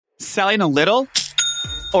Selling a little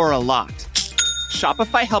or a lot?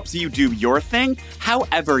 Shopify helps you do your thing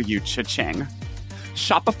however you cha-ching.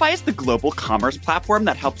 Shopify is the global commerce platform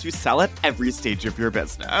that helps you sell at every stage of your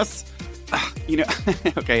business.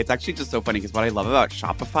 Okay, it's actually just so funny because what I love about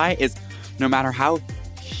Shopify is no matter how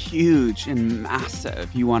huge and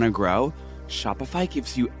massive you want to grow, Shopify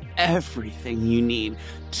gives you everything you need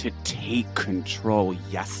to take control,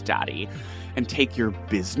 yes, daddy, and take your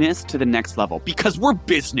business to the next level because we're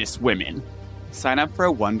business women. Sign up for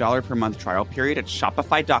a $1 per month trial period at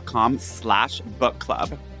shopify.com/book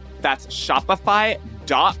club. That's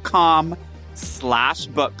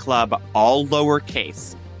shopify.com/book club, all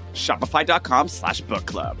lowercase. Shopify.com/book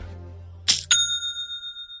club.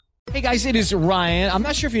 Hey guys, it is Ryan. I'm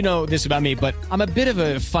not sure if you know this about me, but I'm a bit of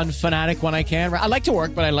a fun fanatic when I can. I like to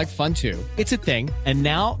work, but I like fun too. It's a thing. And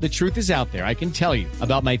now the truth is out there. I can tell you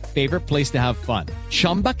about my favorite place to have fun.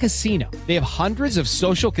 Chumba Casino. They have hundreds of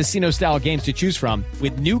social casino style games to choose from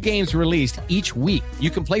with new games released each week. You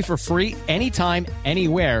can play for free anytime,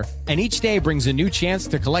 anywhere. And each day brings a new chance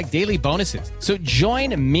to collect daily bonuses. So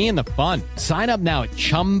join me in the fun. Sign up now at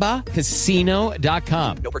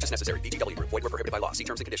ChumbaCasino.com. No purchase necessary. VGW. Void where prohibited by law. See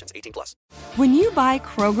terms and conditions. 18+. When you buy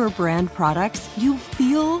Kroger brand products, you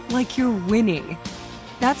feel like you're winning.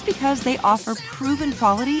 That's because they offer proven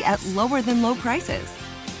quality at lower than low prices.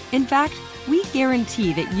 In fact, we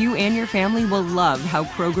guarantee that you and your family will love how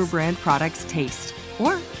Kroger brand products taste,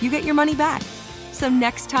 or you get your money back. So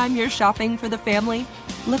next time you're shopping for the family,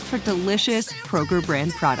 look for delicious Kroger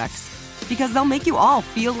brand products, because they'll make you all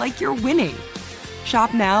feel like you're winning.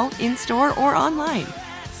 Shop now, in-store, or online.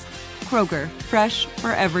 Kroger, fresh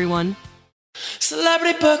for everyone.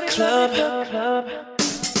 Celebrity Book Club.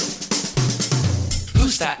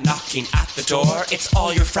 Who's that knocking at the door? It's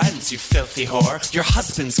all your friends, you filthy whore. Your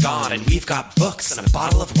husband's gone and we've got books and a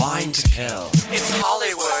bottle of wine to kill. It's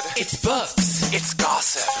Hollywood. It's books. It's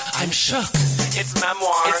gossip. I'm shook. It's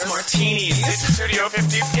memoirs. It's martinis. It's Studio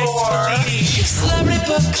 54. It's Celebrity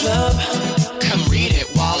Book Club. Come read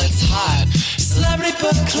it while it's hot. Celebrity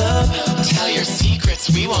Book Club. Tell your secrets,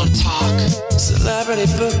 we won't talk.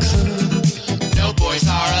 Celebrity Book Club. No boys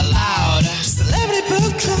are allowed. Celebrity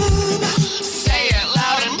Book Club. Say it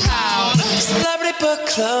loud and proud. Celebrity Book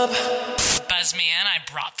Club. Buzz me in, I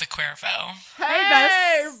brought the Cuervo.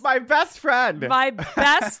 Hey, my best friend. My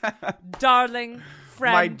best darling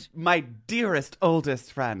friend. My dearest,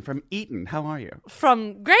 oldest friend from Eton. How are you?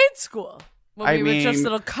 From grade school. When we were just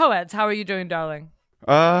little co-eds. How are you doing, darling?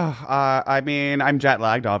 I'm jet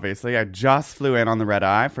lagged, obviously. I just flew in on the red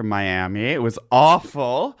eye from Miami. It was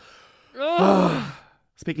awful.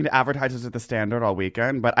 Speaking to advertisers at the Standard all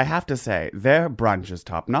weekend, but I have to say, their brunch is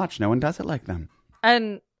top notch. No one does it like them.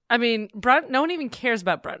 And I mean, no one even cares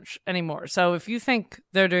about brunch anymore. So if you think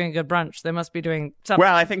they're doing a good brunch, they must be doing something.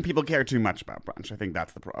 Well, I think people care too much about brunch. I think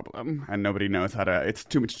that's the problem. And nobody knows how to, it's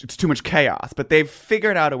too much chaos. But they've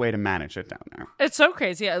figured out a way to manage it down there. It's so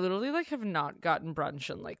crazy. I literally have not gotten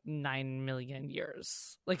brunch in 9 million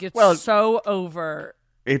years. It's so over.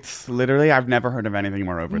 It's literally, I've never heard of anything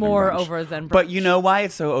more over than brunch. But you know why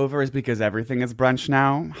it's so over is because everything is brunch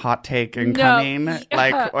now. Hot take incoming.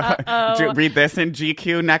 Read this in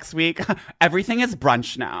GQ next week. Everything is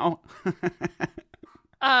brunch now.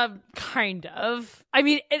 Kind of. I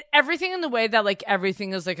mean, everything in the way that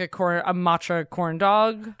everything is a matcha corn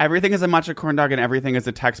dog. Everything is a matcha corn dog, and everything is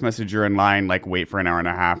a text message. You're in line, wait for an hour and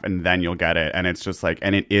a half, and then you'll get it. And it's just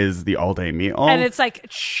and it is the all day meal. And it's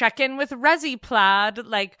check in with Resi Plaid.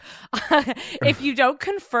 If you don't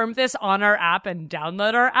confirm this on our app and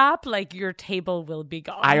download our app, your table will be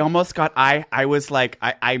gone. I almost got. I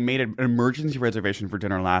made an emergency reservation for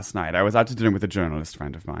dinner last night. I was out to dinner with a journalist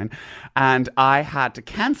friend of mine, and I had to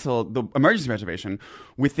cancel the emergency reservation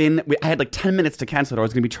I had 10 minutes to cancel it, or I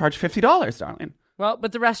was going to be charged $50, darling. Well,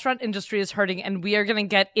 but the restaurant industry is hurting, and we are going to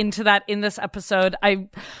get into that in this episode. I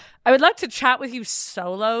would like to chat with you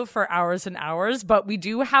solo for hours and hours, but we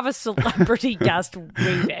do have a celebrity guest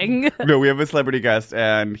waiting. No, we have a celebrity guest,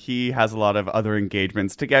 and he has a lot of other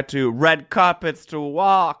engagements to get to, red carpets to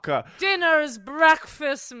walk. Dinners,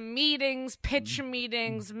 breakfasts, meetings, pitch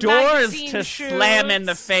meetings, doors to shoots. Slam in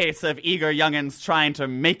the face of eager youngins trying to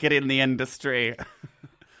make it in the industry.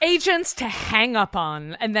 Agents to hang up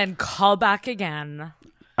on and then call back again.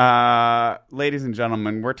 Ladies and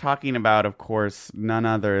gentlemen, we're talking about, of course, none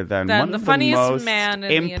other than one the of the funniest most man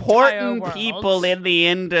in important the entire people in the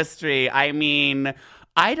industry. I mean,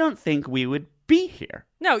 I don't think we would be here.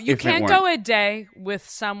 No, you can't go a day with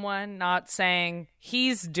someone not saying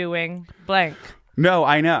he's doing blank. No,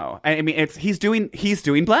 I know. I mean, he's doing blank. He's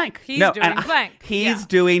doing blank. He's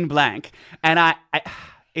doing blank. And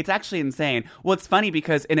It's actually insane. Well, it's funny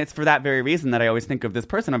because, and it's for that very reason that I always think of this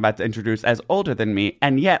person I'm about to introduce as older than me,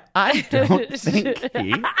 and yet I don't think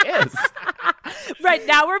he is. Right,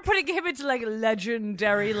 now we're putting him into like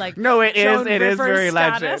legendary, like No, it Joan is Rivers very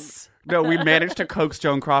status. legend. No, we managed to coax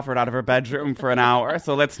Joan Crawford out of her bedroom for an hour,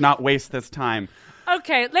 so let's not waste this time.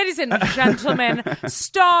 Okay, ladies and gentlemen,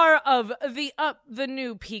 star of the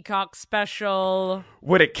new Peacock special,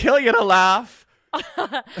 Would it kill you to laugh?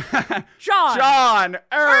 John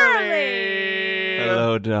Early.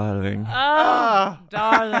 Hello, darling. Oh,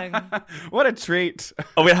 darling. What a treat.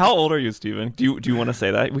 Oh wait, how old are you, Steven? Do you want to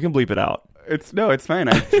say that? We can bleep it out. It's fine.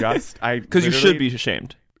 Because you should be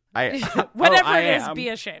ashamed. Whatever I it is, am. be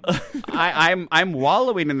ashamed. I'm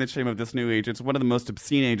wallowing in the shame of this new age. It's one of the most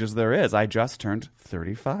obscene ages there is. I just turned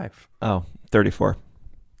 35. Oh, 34.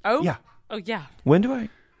 Oh? Yeah. Oh, yeah. When do I?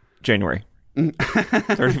 January.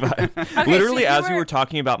 35. Literally, as you were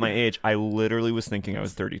talking about my age, I literally was thinking I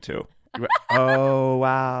was 32. Oh,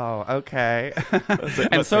 wow. Okay.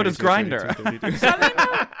 And so does Grindr.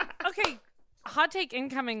 Okay, hot take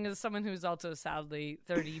incoming is someone who's also sadly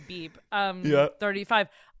 30 beep. Yeah. 35.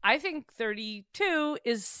 I think 32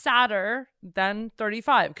 is sadder than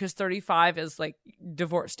 35 because 35 is like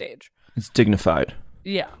divorce stage. It's dignified.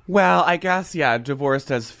 Yeah. Well, I guess, yeah, divorced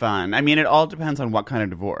as fun. I mean, it all depends on what kind of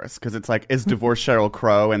divorce. Because it's like, is divorce Sheryl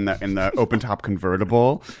Crow in the open-top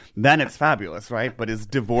convertible? Then it's fabulous, right? But is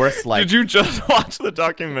divorce like... Did you just watch the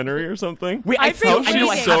documentary or something? I've been She's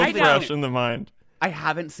waiting. so I know. fresh in the mind. I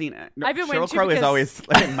haven't seen it. No, I've been Sheryl waiting Crow is because- always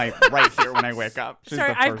like, right here when I wake up. She's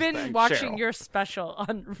Sorry, the I've first been thing. watching Cheryl. your special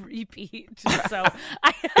on repeat. So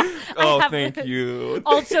I Oh, have thank you.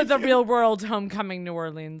 Also, the Real World Homecoming New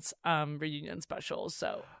Orleans reunion special.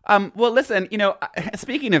 So Well, listen,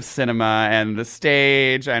 speaking of cinema and the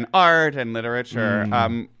stage and art and literature,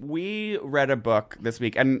 we read a book this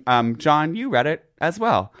week. And, John, you read it as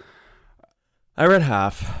well. I read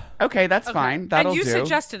half. Okay, that's fine. That'll and you do.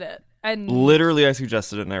 suggested it. And Literally, I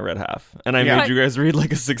suggested it and I read half. And I Yeah. made you guys read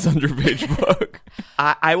like a 600-page book.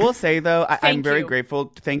 I will say, though, I'm Thank very you.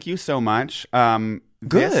 grateful. Thank you so much.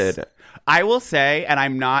 Good. I will say, and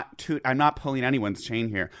I'm not pulling anyone's chain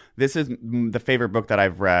here. This is the favorite book that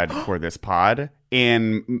I've read for this pod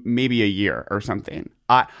in maybe a year or something.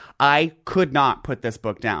 I could not put this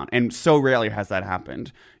book down, and so rarely has that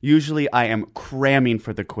happened. Usually, I am cramming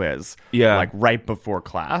for the quiz, like right before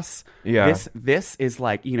class. Yeah. This is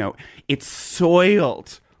like, it's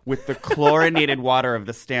soiled with the chlorinated water of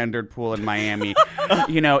the Standard Pool in Miami.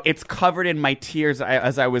 It's covered in my tears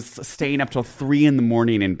as I was staying up till 3 a.m.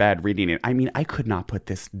 in bed reading it. I mean, I could not put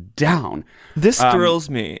this down. This thrills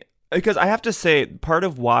me because I have to say part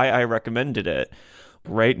of why I recommended it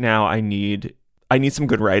right now, I need some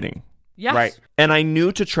good writing. yes. Right. And I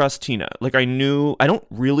knew to trust Tina. Like I don't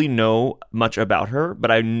really know much about her, but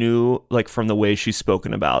I knew like from the way she's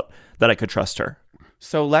spoken about that I could trust her.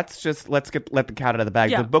 So let the cat out of the bag.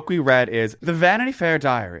 Yeah. The book we read is The Vanity Fair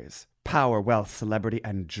Diaries. Power, Wealth, Celebrity,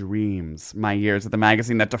 and Dreams. My years at the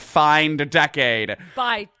magazine that defined a decade.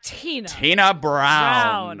 By Tina. Tina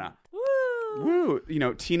Brown. Woo.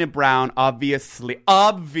 Woo. Tina Brown, obviously,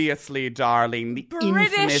 darling. The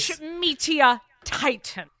British infamous media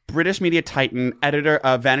titan. British media titan, editor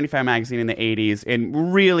of Vanity Fair magazine in the 80s,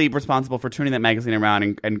 and really responsible for turning that magazine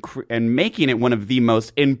around and making it one of the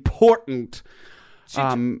most important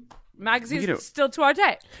Magazines still to our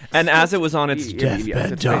day. And as it was on its Yes,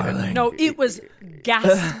 deathbed, it's darling. No, it was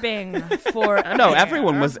gasping for No, air.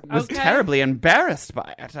 everyone was Okay. terribly embarrassed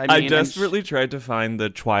by it. I I mean, desperately tried to find the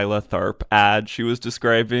Twyla Tharp ad she was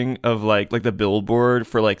describing of like the billboard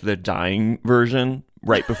for like the dying version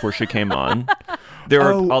right before she came on. There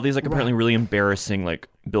were all these like apparently really embarrassing like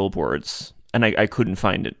billboards, and I couldn't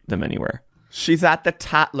find them anywhere. She's at the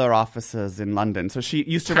Tatler offices in London. So she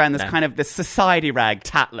used to run this society rag,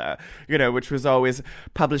 Tatler, which was always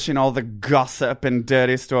publishing all the gossip and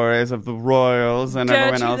dirty stories of the royals and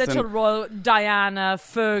everyone Dirty else. little royal Diana,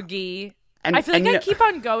 Fergie. I feel like I keep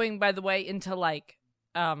on going, by the way, into like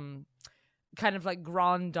kind of like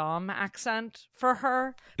Grand Dame accent for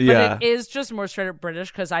her. But Yeah. it is just more straight up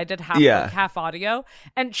British because I did half Yeah. book, half audio.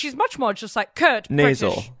 And she's much more just like curt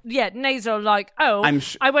Nasal. British. Yeah, nasal, like,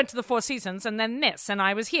 I went to the Four Seasons and then this, and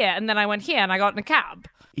I was here, and then I went here and I got in a cab.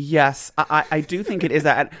 Yes, I do think it is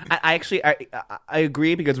that. I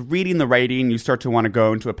agree because reading the writing, you start to want to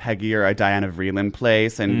go into a Peggy or a Diana Vreeland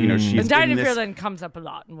place, and she's And Diana in this. Vreeland comes up a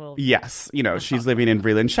lot, and we'll Yes, she's living in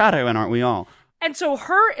Vreeland Shadow, and aren't we all? And so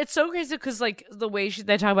it's so crazy because like the way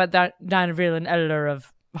they talk about that Diana Vreeland, editor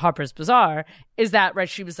of Harper's Bazaar, is that right?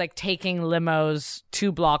 She was like taking limos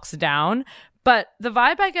 2 blocks down, But the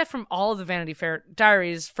vibe I get from all of the Vanity Fair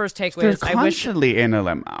diaries, first takeaway They're is I wish constantly in a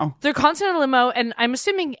limo. they're constantly in a limo, and I'm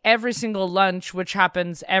assuming every single lunch, which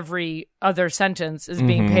happens every other sentence, is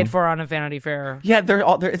being paid for on a Vanity Fair. Yeah, it's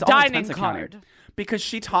all Dining expense card. accounting. Because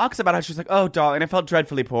she talks about how she's like, oh, darling, I felt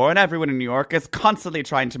dreadfully poor, and everyone in New York is constantly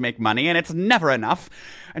trying to make money, and it's never enough.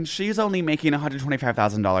 And she's only making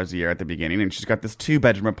 $125,000 a year at the beginning, and she's got this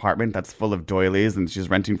 2-bedroom apartment that's full of doilies, and she's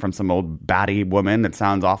renting from some old batty woman that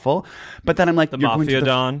sounds awful. But then I'm like, The you're going to Mafia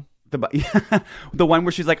Don. the one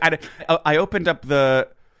where she's like, I opened up the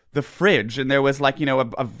fridge and there was like, you know,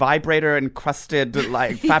 a vibrator encrusted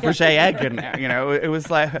like Fabergé egg in there. You know, it was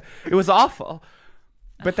awful.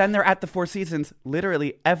 But then they're at the Four Seasons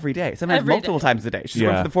literally every day, sometimes multiple times a day. She's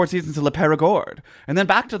going to the Four Seasons to La Perigord and then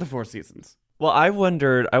back to the Four Seasons. Well, I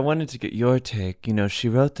wanted to get your take. You know, she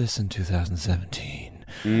wrote this in 2017,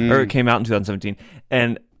 or it came out in 2017,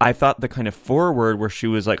 and I thought the kind of foreword where she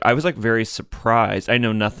was like, I was like very surprised. I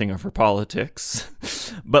know nothing of her politics,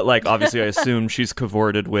 but like obviously I assume she's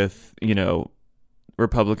cavorted with, you know,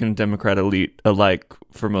 Republican and Democrat elite alike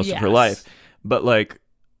for most of her life. But like,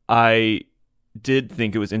 I did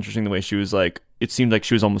think it was interesting the way she was like, it seemed like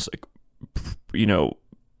she was almost like, you know,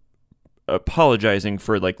 apologizing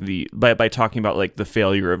for like by talking about like the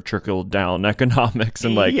failure of trickle down economics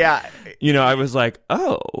and like, you know, I was like,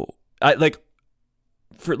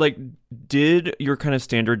 did your kind of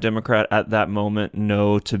standard Democrat at that moment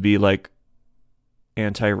know to be like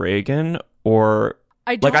anti-Reagan, or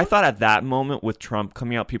I thought at that moment with Trump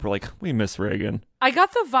coming out, people were like, we miss Reagan. I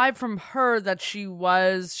got the vibe from her that she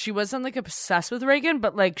wasn't like obsessed with Reagan,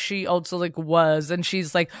 but like she also like was, and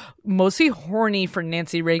she's like mostly horny for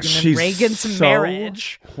Nancy Reagan and Reagan's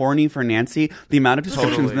marriage. Horny for Nancy. The amount of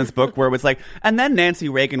descriptions in this book where it was like, and then Nancy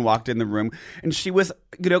Reagan walked in the room and she was,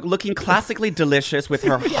 you know, looking classically delicious with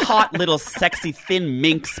her hot little sexy thin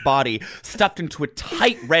minx body stuffed into a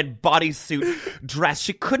tight red bodysuit dress.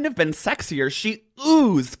 She couldn't have been sexier. She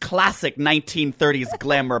oozed classic 1930s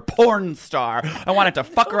glamour porn star. I wanted to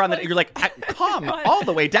fuck her on the... You're like, calm all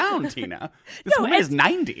the way down, Tina. This woman is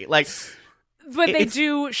 90. Like... But they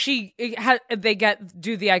do the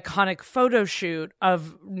iconic photo shoot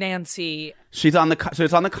of Nancy. She's on the so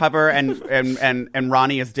it's on the cover, and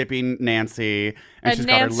Ronnie is dipping Nancy, and she's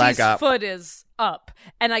got Nancy's her leg up. Foot is up,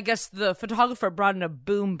 and I guess the photographer brought in a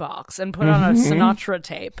boombox and put on a Sinatra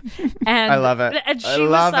tape. And I love it. And she I was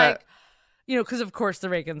love like, it. you know, because of course the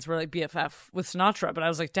Reagans were like BFF with Sinatra, but I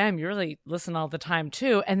was like, damn, you really listen all the time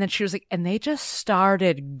too. And then she was like, and they just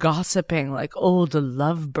started gossiping like old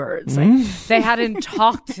lovebirds. Like they hadn't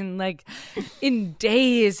talked in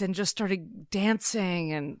days and just started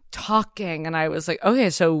dancing and talking. And I was like, okay,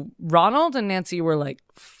 so Ronald and Nancy were like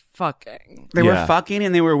fucking. They were fucking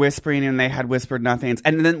and they were whispering and they had whispered nothings.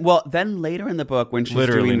 And then later in the book when she's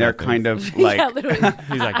doing their kind of like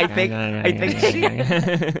He's like, I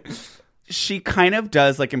think she kind of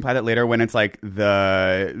does like imply that later when it's like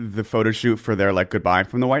the photo shoot for their like goodbye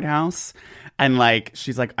from the White House, and like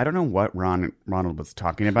she's like, I don't know what Ronald was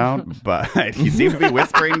talking about, but he seemed to be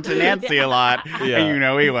whispering to Nancy a lot, and you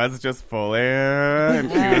know he was just fully. And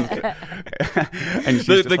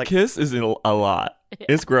she's the kiss is a lot.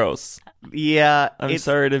 It's gross. Yeah, I'm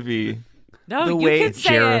sorry to be the way can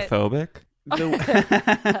say gerophobic.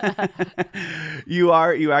 You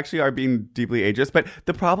actually are being deeply ageist, but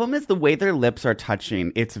the problem is the way their lips are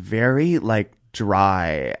touching. It's very like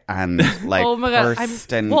dry and like oh my God.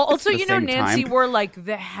 pursed and well, also, at the you know, same Nancy time. wore like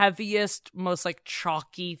the heaviest, most like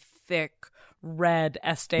chalky, thick red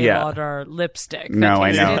Estee Lauder lipstick. No,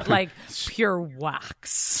 I know. Like pure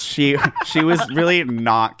wax. She was really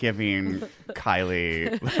not giving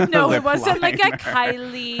Kylie. No, it wasn't like a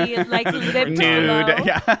Kylie like lip nude. glow.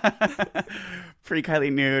 Yeah.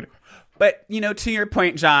 Pre-Kylie nude. But, you know, to your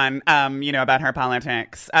point, John, you know, about her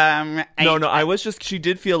politics. She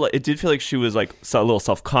did feel like she was like a little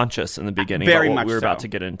self-conscious in the beginning very about what much we were so. about to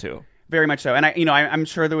get into. Very much so. And I'm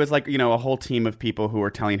sure there was like, you know, a whole team of people who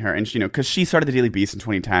were telling her, and she, you know, because she started the Daily Beast in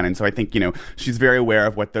 2010. And so I think, you know, she's very aware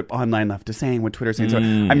of what the online left is saying, what Twitter's saying. So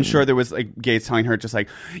I'm sure there was like gays telling her just like,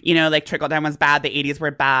 you know, like trickle down was bad. The 80s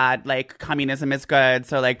were bad. Like communism is good.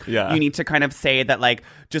 So like you need to kind of say that, like,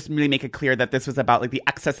 just really make it clear that this was about like the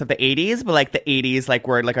excess of the 80s, but like the 80s like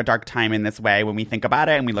were like a dark time in this way when we think about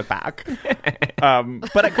it and we look back.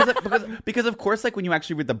 But because of course, like when you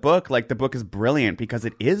actually read the book, like the book is brilliant because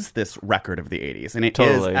it is this record of the 80s, and it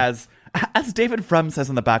is as David Frum says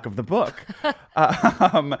on the back of the book.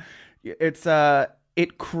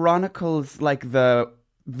 It chronicles like the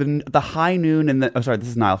high noon and this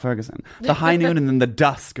is Niall Ferguson, the high noon and then the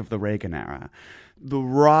dusk of the Reagan era. the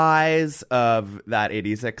rise of that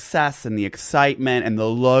 80s excess and the excitement and the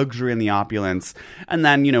luxury and the opulence. And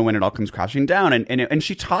then, when it all comes crashing down. And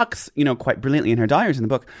she talks, quite brilliantly in her diaries in the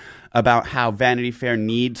book about how Vanity Fair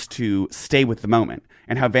needs to stay with the moment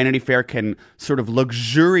and how Vanity Fair can sort of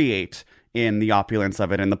luxuriate in the opulence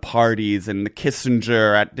of it and the parties and the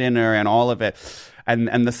Kissinger at dinner and all of it.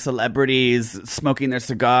 And the celebrities smoking their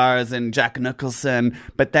cigars and Jack Nicholson.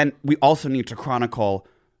 But then we also need to chronicle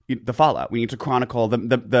the fallout. We need to chronicle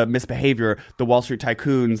the misbehavior, the Wall Street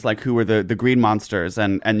tycoons, like who were the green monsters.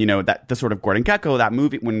 And that the sort of Gordon Gekko, that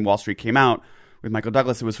movie when Wall Street came out with Michael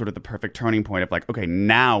Douglas, it was sort of the perfect turning point of like, okay,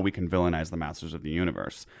 now we can villainize the masters of the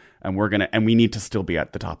universe. And we need to still be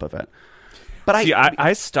at the top of it. But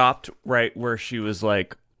I stopped right where she was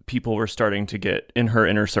like, people were starting to get, in her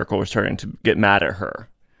inner circle, were starting to get mad at her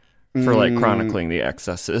for like chronicling the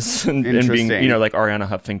excesses and being, like Ariana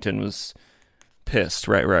Huffington was pissed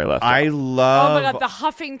right where I left I off. love... Oh my God, the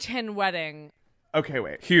Huffington wedding. Okay,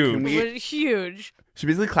 wait. Huge. Huge. She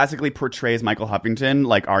basically classically portrays Michael Huffington,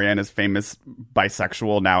 like Ariana's famous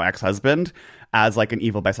bisexual now ex-husband, as like an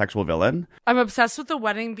evil bisexual villain. I'm obsessed with the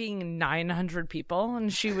wedding being 900 people,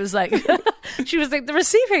 and she was like, the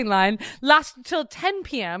receiving line lasted till 10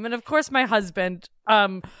 p.m. And of course, my husband,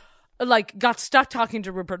 got stuck talking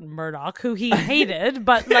to Rupert Murdoch, who he hated,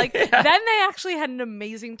 but then they actually had an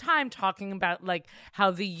amazing time talking about like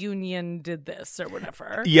how the union did this or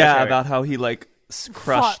whatever. Yeah, about how he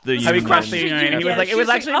crushed the union. How he crushed the union. And he was like, it was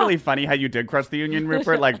She's actually like, really funny how you did crush the union,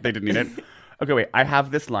 Rupert. Like, they didn't need it. Okay, wait. I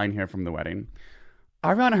have this line here from the wedding.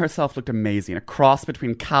 Ariana herself looked amazing, a cross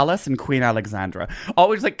between Callas and Queen Alexandra.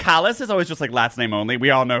 Always like, Callas is always just like last name only. We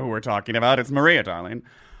all know who we're talking about. It's Maria, darling.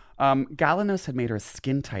 Galanos had made her a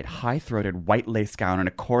skin-tight, high-throated white lace gown and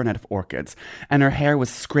a coronet of orchids, and her hair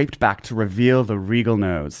was scraped back to reveal the regal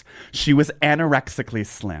nose. She was anorexically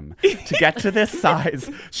slim. To get to this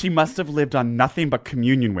size, she must have lived on nothing but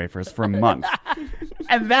communion wafers for a month.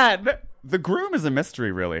 And then, the groom is a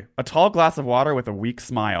mystery, really. A tall glass of water with a weak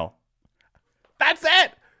smile. That's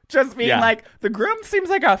it! Just being like, the groom seems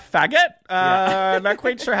like a faggot. I'm not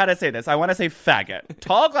quite sure how to say this. I want to say faggot.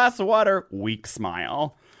 Tall glass of water, weak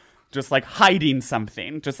smile. Just like hiding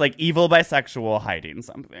something. Just like evil bisexual hiding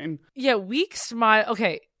something. Yeah, weak smile.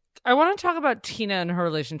 Okay, I want to talk about Tina and her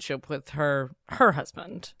relationship with her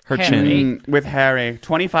husband, Harry. With Harry.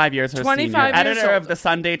 25 years her 25 senior. years Editor old. of the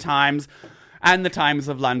Sunday Times and the Times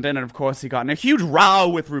of London. And of course, he got in a huge row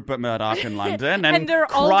with Rupert Murdoch in London. And they're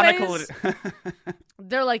chronicled always...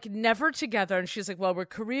 they're like never together. And she's like, well, we're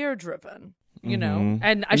career driven.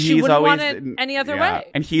 And she wouldn't want it any other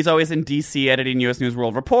way. And he's always in DC editing US News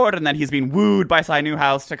World Report, and then he's been wooed by Cy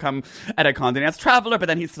Newhouse to come edit Condé Nast Traveler, but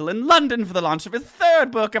then he's still in London for the launch of his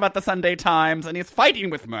third book about the Sunday Times, and he's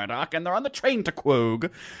fighting with Murdoch, and they're on the train to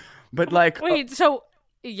Quogue. But like... Wait, so...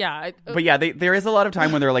 Yeah. But yeah, there is a lot of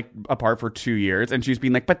time when they're like apart for 2 years, and she's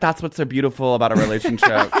been like, but that's what's so beautiful about a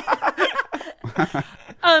relationship.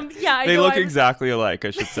 They look exactly alike,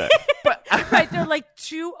 I should say. Right, they're like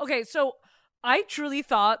two... Okay, so... I truly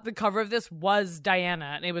thought the cover of this was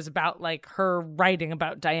Diana, and it was about like her writing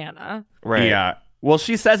about Diana. Right. Yeah. Well,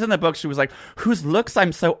 she says in the book, she was like, whose looks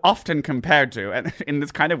I'm so often compared to. And in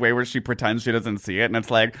this kind of way where she pretends she doesn't see it. And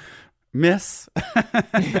it's like, miss,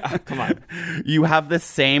 come on. You have the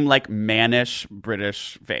same like mannish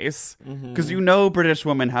British face. Because British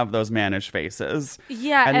women have those mannish faces.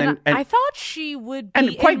 Yeah, and I thought she would be,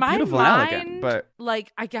 and quite in my beautiful mind, and elegant, but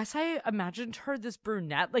like, I guess I imagined her this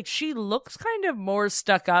brunette. Like, she looks kind of more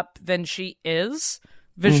stuck up than she is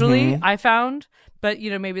visually, I found. But,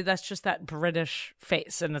 maybe that's just that British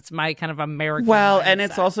face, and it's my kind of American mindset. And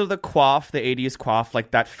it's also the coif, the 80s coif,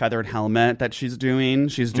 like that feathered helmet that she's doing.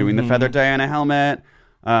 She's doing the feathered Diana helmet.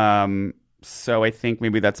 So I think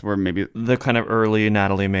maybe that's where maybe... The kind of early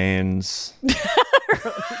Natalie Maines...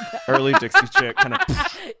 early Dixie chick kind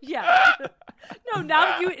of... Yeah. No,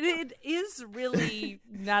 now it is really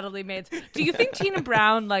Natalie Maines. Do you think Tina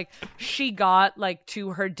Brown, like, she got, like,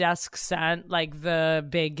 to her desk sent, like, the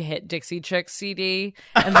big hit Dixie Chicks CD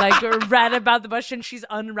and, like, read about the bush, and she's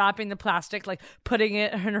unwrapping the plastic, like, putting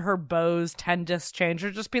it in her Bose 10-disc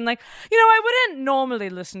changer, just being like, I wouldn't normally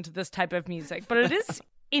listen to this type of music, but it is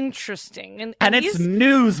interesting. And it's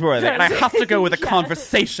newsworthy. And I have to go where the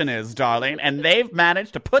conversation is, darling. And they've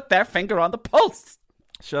managed to put their finger on the pulse.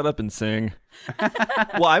 Shut up and sing.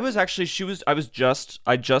 Well, I just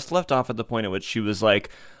left off at the point at which she was like,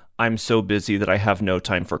 I'm so busy that I have no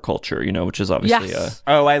time for culture, which is obviously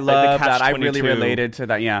I love that. I catch-22. really related to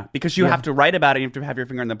that, yeah. Because you have to write about it, you have to have your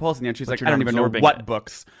finger on the pulse, and yet she's like, I don't even know what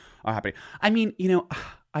books are happening. I mean,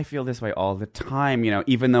 I feel this way all the time,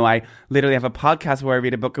 even though I literally have a podcast where I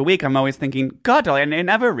read a book a week, I'm always thinking, God, I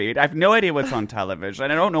never read. I have no idea what's on television.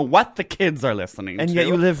 I don't know what the kids are listening to. And yet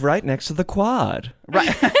you live right next to the quad.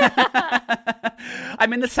 Right.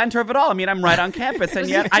 I'm in the center of it all. I mean, I'm right on campus, and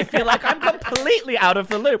yet I feel like I'm completely out of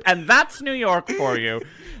the loop. And that's New York for you.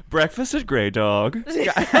 Breakfast at Grey Dog.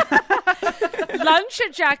 Lunch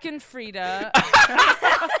at Jack and Frida.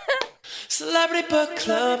 Celebrity Book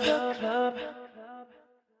Club.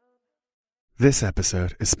 This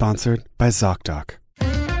episode is sponsored by ZocDoc.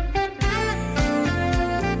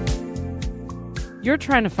 You're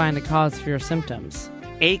trying to find a cause for your symptoms.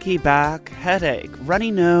 Achy back, headache,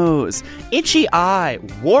 runny nose, itchy eye,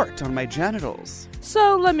 wart on my genitals.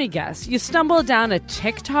 So let me guess, you stumbled down a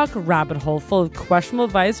TikTok rabbit hole full of questionable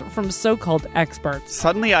advice from so-called experts.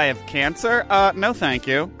 Suddenly I have cancer? No thank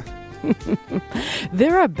you.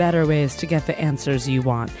 There are better ways to get the answers you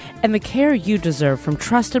want and the care you deserve from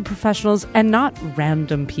trusted professionals and not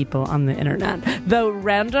random people on the internet. Though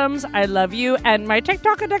randoms, I love you, and my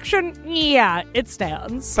TikTok addiction, yeah, it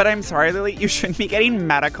stands. But I'm sorry, Lily, you shouldn't be getting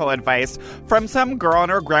medical advice from some girl in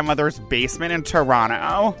her grandmother's basement in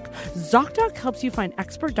Toronto. ZocDoc helps you find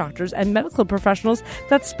expert doctors and medical professionals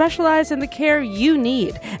that specialize in the care you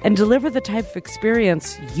need and deliver the type of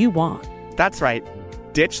experience you want. That's right.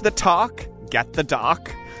 Ditch the talk, get the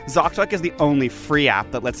doc. ZocDoc is the only free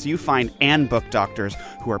app that lets you find and book doctors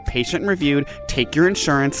who are patient-reviewed, take your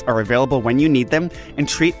insurance, are available when you need them, and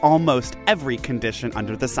treat almost every condition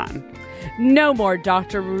under the sun. No more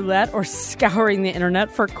doctor roulette or scouring the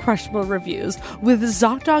internet for questionable reviews. With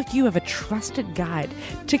ZocDoc, you have a trusted guide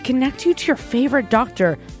to connect you to your favorite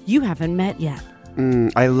doctor you haven't met yet.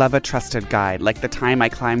 I love a trusted guide, like the time I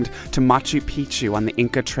climbed to Machu Picchu on the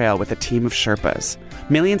Inca Trail with a team of Sherpas.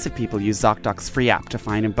 Millions of people use ZocDoc's free app to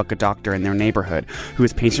find and book a doctor in their neighborhood who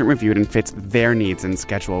is patient-reviewed and fits their needs and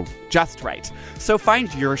schedule just right. So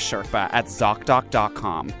find your Sherpa at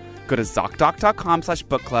ZocDoc.com. Go to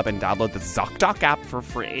ZocDoc.com/bookclub and download the ZocDoc app for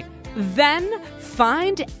free. Then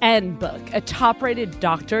find and book a top-rated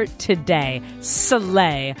doctor today.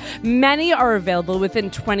 Slay. Many are available within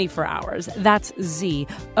 24 hours. That's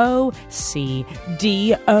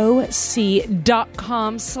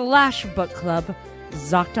ZocDoc.com/book club.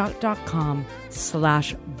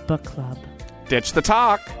 ZocDoc.com/book club. Ditch the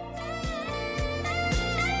talk.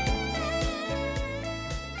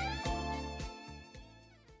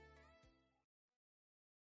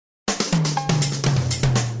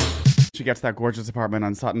 She gets that gorgeous apartment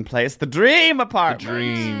on Sutton Place. The dream apartment. The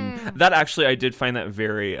dream. That actually, I did find that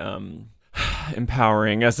very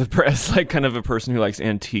empowering as like kind of a person who likes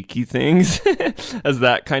antique-y things, as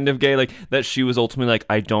that kind of gay, like that she was ultimately like,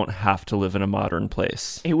 I don't have to live in a modern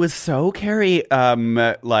place. It was so Carrie,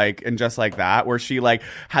 like, and just like that, where she like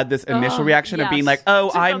had this initial reaction of being like, oh,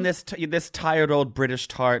 I'm this tired old British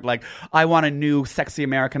tart, like I want a new sexy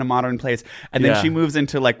American, a modern place, and then she moves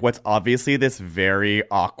into like what's obviously this very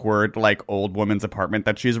awkward like old woman's apartment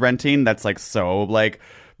that she's renting. That's like so like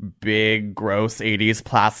big, gross 80s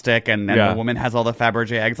plastic, and then the woman has all the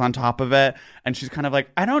Fabergé eggs on top of it, and she's kind of like,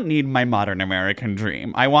 I don't need my modern American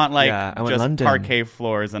dream. I want like I want just London. parquet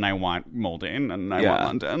floors, and I want molding, and I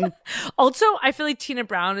want London. Also, I feel like Tina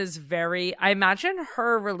Brown is I imagine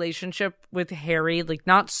her relationship with Harry, like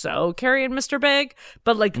not so Carrie and Mr. Big,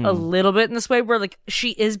 but like a little bit in this way where like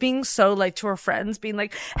she is being so like to her friends, being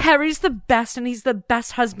like, Harry's the best and he's the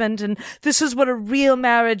best husband and this is what a real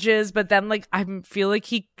marriage is. But then like I feel like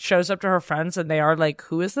he shows up to her friends and they are like,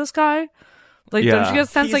 who is this guy? Like, don't you get a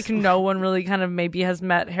sense like no one really kind of maybe has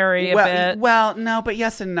met Harry a bit? Well, no, but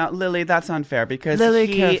yes and no. Lily, that's unfair because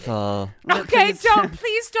Careful. Okay,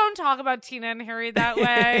 please don't talk about Tina and Harry that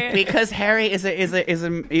way. Because Harry is a has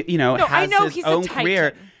his own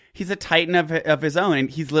career. He's a titan of his own, and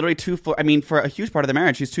he's literally for a huge part of the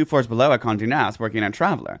marriage, he's 2 floors below at Condé Nast working at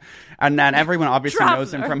Traveller. And then everyone obviously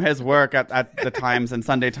knows him from his work at the Times and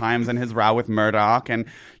Sunday Times and his row with Murdoch. And,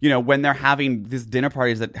 when they're having these dinner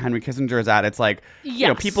parties that Henry Kissinger is at, it's like,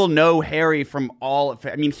 people know Harry from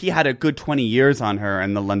he had a good 20 years on her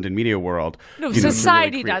in the London media world. No,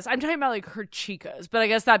 society does. I'm talking about like her chicas, but I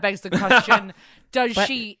guess that begs the question,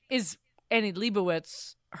 is Annie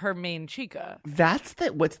Leibovitz her main chica?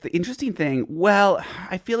 What's the interesting thing. Well,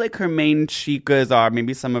 I feel like her main chicas are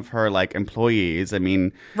maybe some of her like employees. I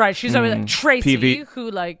mean, right? She's always like Tracy, who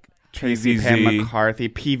like Tracy Pam McCarthy,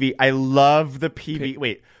 PV. I love the PV.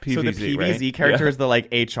 Wait, PVZ, so the PVZ right? character is the like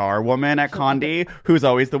HR woman at Condé, who's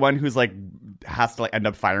always the one who's like has to like end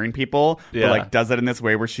up firing people, but like does it in this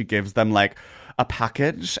way where she gives them like a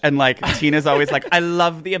package, and like Tina's always like, I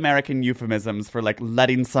love the American euphemisms for like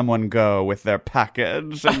letting someone go with their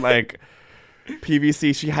package, and like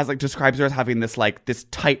PVC, she has like describes her as having this like this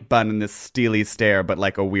tight bun and this steely stare, but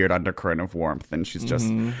like a weird undercurrent of warmth. And she's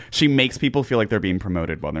just she makes people feel like they're being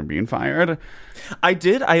promoted while they're being fired. I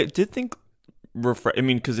did think, I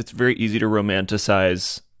mean, because it's very easy to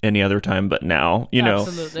romanticize any other time but now, you know.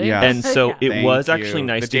 Absolutely. Yeah. And so it Thank was you. actually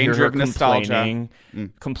nice The to hear danger her of nostalgia.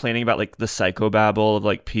 complaining about like the psychobabble of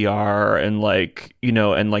like PR and like, you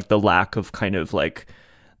know, and like the lack of kind of like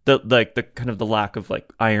the kind of the lack of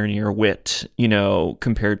like irony or wit, you know,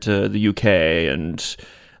 compared to the UK, and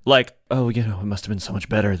like, oh, you know, it must have been so much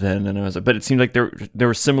better then. And I was like, but it seemed like there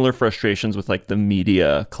were similar frustrations with like the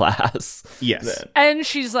media class. Yes. then. And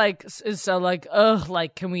she's like, is so like, ugh,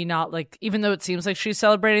 like, can we not, like, even though it seems like she's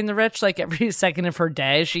celebrating the rich, like every second of her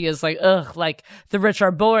day, she is like, ugh, like, the rich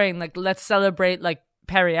are boring. Like, let's celebrate, like,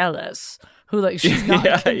 Perry Ellis, who, like, she's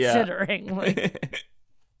not considering. Like,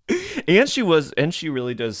 And she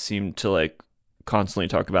really does seem to like constantly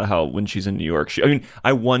talk about how when she's in New York,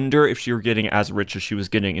 I wonder if she were getting as rich as she was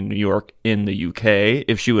getting in New York in the UK,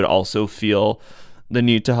 if she would also feel the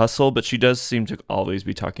need to hustle. But she does seem to always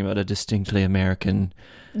be talking about a distinctly American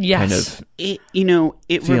kind of it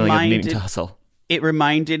feeling of needing to hustle. It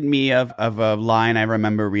reminded me of a line I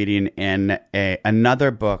remember reading in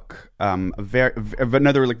another book,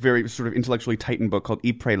 another like very sort of intellectually tightened book called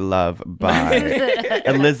Eat, Pray, Love by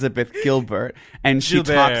Elizabeth Gilbert, and she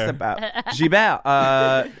talks about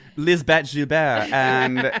Lisbeth Gilbert,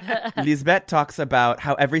 and Lisbeth talks about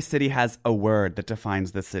how every city has a word that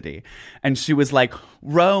defines the city, and she was like,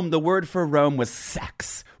 Rome, the word for Rome was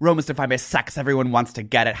sex. Rome is defined by sex. Everyone wants to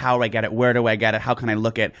get it. How do I get it? Where do I get it? How can I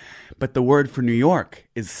look it? But the word for New York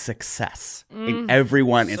is success. And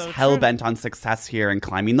everyone is hell-bent on success here and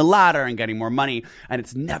climbing the ladder and getting more money, and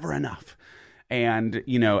it's never enough. And,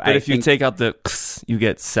 you know, but if you take out the x, you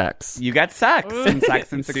get sex. You get sex, and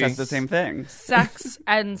sex and success the same thing. sex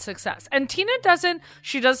and success. And Tina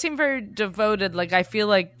she does seem very devoted. Like, I feel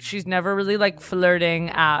like she's never really like flirting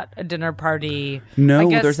at a dinner party. No,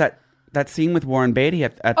 there's that scene with Warren Beatty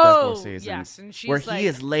at the Four Seasons, yes, and she's where like, he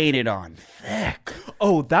is laying it on thick.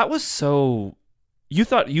 Oh, that was so. You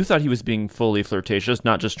thought he was being fully flirtatious,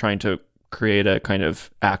 not just trying to create a kind of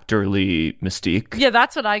actorly mystique. Yeah,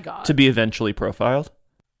 that's what I got. To be eventually profiled.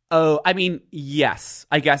 Oh, I mean, yes.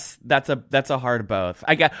 I guess that's a hard both.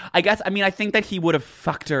 I guess. I mean, I think that he would have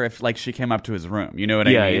fucked her if like she came up to his room. You know what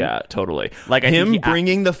I mean? Yeah, Like, totally. I think him he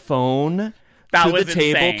bringing the phone to was the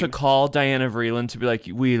table insane. to call Diana Vreeland to be like,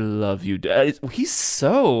 "We love you." He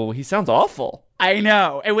sounds awful. I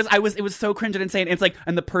know. It was so cringe and insane. It's like,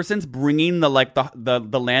 and the person's bringing the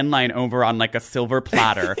landline over on like a silver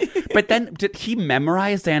platter. But then did he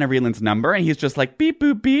memorize Diana Vreeland's number? And he's just like beep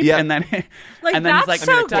boop beep. Yeah. And then Like, and then he's that's like,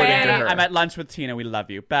 so gay. Diana, I'm at lunch with Tina. We love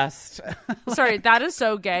you. Best. Sorry, that is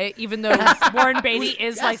so gay. Even though Warren Beatty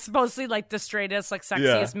is like supposedly like the straightest, like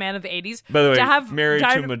sexiest man of the 80s. By the way, to have married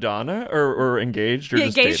to Madonna or engaged or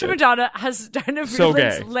just engaged to dated? Madonna has Diana So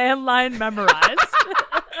Vreeland's gay. landline memorized.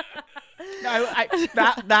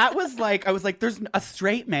 That was like, I was like, there's a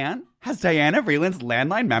straight man has Diana Vreeland's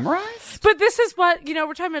landline memorized? But this is what, you know,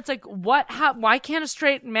 we're talking about. It's like, why can't a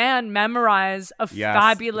straight man memorize a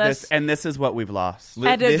fabulous this is what we've lost.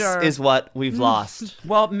 editor? This is what we've lost.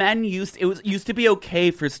 Well, it used to be okay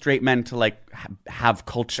for straight men to like have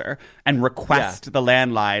culture and request the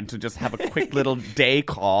landline to just have a quick little day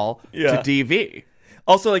call to DV.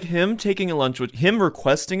 Also, like him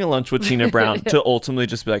requesting a lunch with Tina Brown to ultimately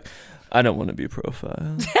just be like, I don't want to be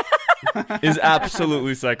profiled, is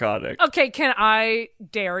absolutely psychotic. Okay, can I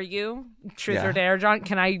dare you? Truth or dare, John?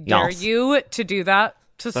 Can I dare Yes. you to do that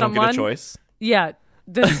to I don't someone? get a choice. Yeah.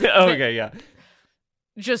 Okay, yeah.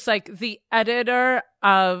 Just like the editor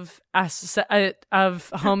of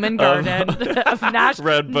Home and Garden of Nash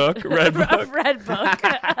Red Book. of Red Book.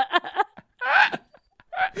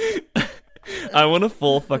 I want a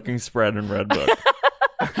full fucking spread in Red Book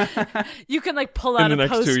You can like pull in out the a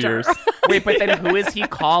next poster. 2 years. Wait, but then who is he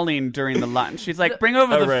calling during the lunch? She's like, bring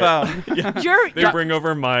over the right. phone. They bring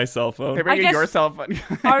over my cell phone. They bring I in guess- your cell phone.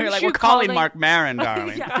 Aren't You're like, you we're calling calling- Mark Maron,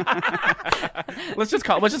 darling. Let's just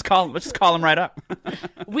call him right up.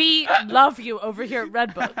 We love you over here at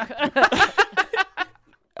Red Book.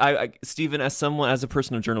 Stephen, as a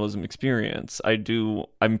person of journalism experience,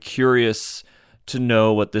 I'm curious to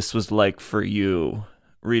know what this was like for you,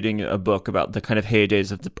 reading a book about the kind of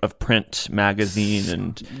heydays of print magazine.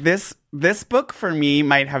 And This book for me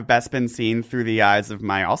might have best been seen through the eyes of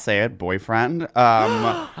my, I'll say it, boyfriend.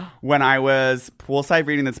 When I was poolside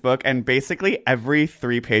reading this book, and basically every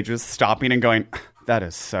 3 pages stopping and going, that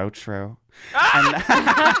is so true.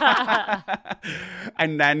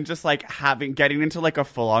 And then just like getting into like a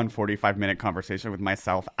full-on 45-minute conversation with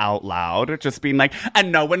myself out loud, just being like,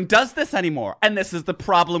 and no one does this anymore, and this is the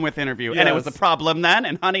problem with Interview. And it was a problem then,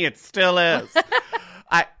 and honey, it still is.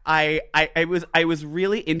 I was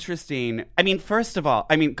really interesting. I mean, first of all,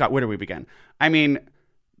 God, where do we begin? I mean,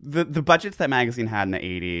 the budgets that magazine had in the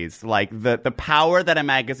 80s, like the power that a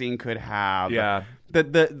magazine could have. Yeah.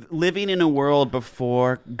 The living in a world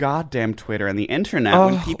before goddamn Twitter and the internet,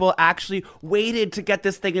 when people actually waited to get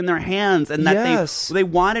this thing in their hands, and that they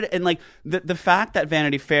wanted, and like the fact that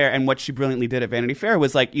Vanity Fair and what she brilliantly did at Vanity Fair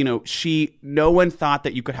was like, no one thought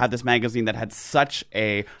that you could have this magazine that had such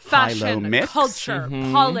a fashion, high-low mix, culture,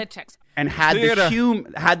 politics. and had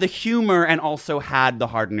the humor, and also had the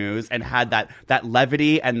hard news, and had that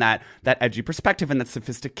levity and that edgy perspective and that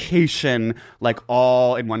sophistication, like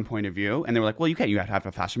all in one point of view. And they were like, well, you have to have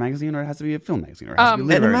a fashion magazine, or it has to be a film magazine, or it has to be a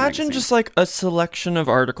literary and imagine magazine. just like a selection of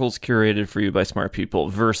articles curated for you by smart people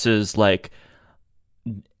versus like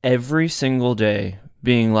every single day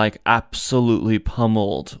being like absolutely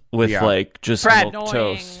pummeled with like just milk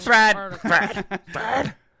toast. Fred.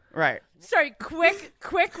 Right. Sorry, quick,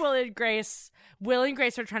 Will and Grace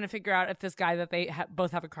are trying to figure out if this guy that they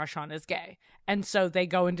both have a crush on is gay. And so they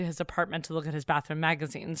go into his apartment to look at his bathroom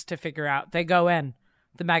magazines to figure out. They go in.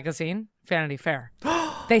 The magazine, Vanity Fair.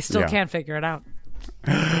 They still can't figure it out.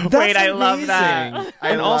 Wait, I love that.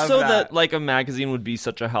 And also that like a magazine would be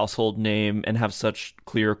such a household name and have such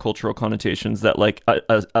clear cultural connotations that like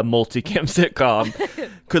a multicam sitcom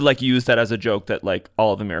could like use that as a joke that like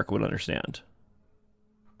all of America would understand.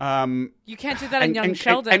 You can't do that in Young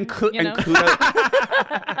Sheldon.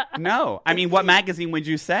 No, I mean, what magazine would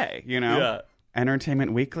you say? Yeah.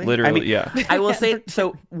 Entertainment Weekly. Literally, yeah. I will say,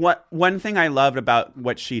 so one thing I loved about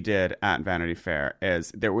what she did at Vanity Fair is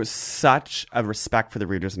there was such a respect for the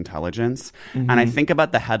reader's intelligence, and I think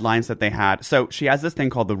about the headlines that they had. So she has this thing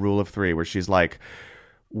called the Rule of Three, where she's like,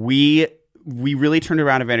 we really turned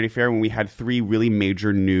around at Vanity Fair when we had 3 really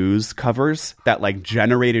major news covers that like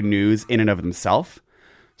generated news in and of themselves.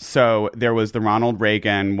 So there was the Ronald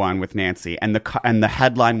Reagan one with Nancy, and the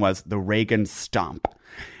headline was the Reagan Stomp.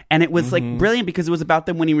 And it was like brilliant because it was about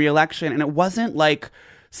them winning re-election, and it wasn't like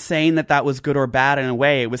saying that was good or bad in a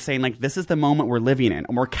way. It was saying like, this is the moment we're living in,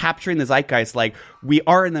 and we're capturing the zeitgeist. Like, we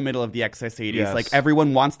are in the middle of the excess 80s. Yes. Like,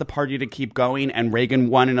 everyone wants the party to keep going, and Reagan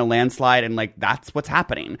won in a landslide, and like, that's what's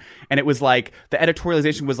happening. And it was like, the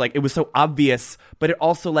editorialization was like, it was so obvious, but it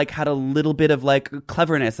also like had a little bit of like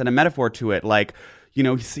cleverness and a metaphor to it. Like,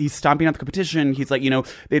 he's stomping out the competition. He's like,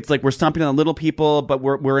 it's like we're stomping on the little people, but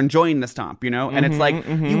we're enjoying the stomp, And it's like,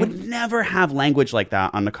 you would never have language like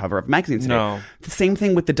that on the cover of magazines today. No. The same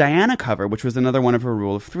thing with the Diana cover, which was another one of her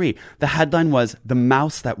Rule of Three. The headline was "The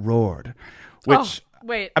Mouse That Roared," which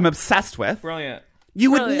I'm obsessed with. Brilliant.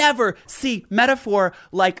 You would never see metaphor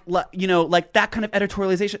like that kind of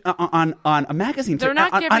editorialization on a magazine. They're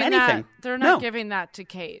not on giving anything. They're not giving that to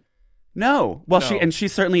Kate. No. Well, she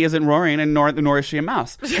certainly isn't roaring, and nor is she a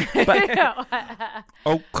mouse. But,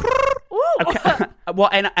 okay. Well,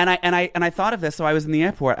 and I thought of this. So I was in the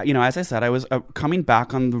airport. As I said, I was coming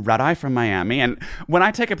back on the red eye from Miami, and when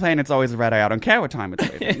I take a plane, it's always a red eye. I don't care what time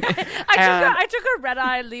it's leaving. I took a red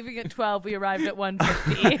eye leaving at 12. We arrived at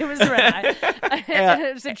 1:50. It was a red eye.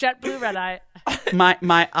 It was a JetBlue red eye.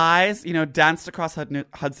 My eyes, danced across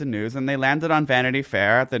Hudson News, and they landed on Vanity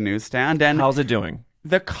Fair at the newsstand. And how's it doing?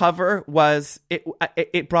 The cover was it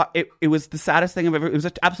was the saddest thing I've ever. It was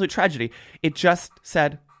an absolute tragedy. It just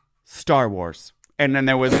said Star Wars, and then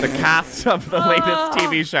there was the cast of the latest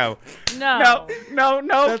TV show. No,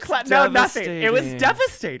 nothing. It was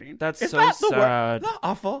devastating. That's Is so that the word? sad. Not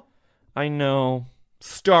awful. I know.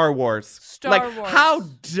 Star Wars. Star Wars. How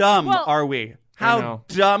dumb are we? How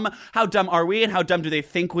dumb are we, and how dumb do they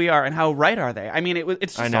think we are, and how right are they? I mean,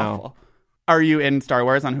 it's just awful. Are you in Star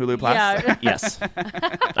Wars on Hulu Plus? Yeah. Yes.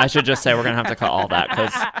 I should just say we're going to have to cut all that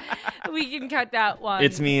because we can cut that one.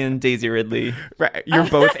 It's me and Daisy Ridley. Right. You're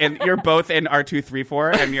both in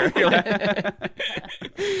R234 and you're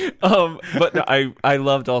but no, I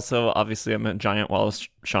loved also, obviously I'm a giant Wallace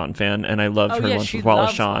Shawn fan, and I loved her lunch with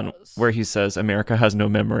Wallace Shawn where he says America has no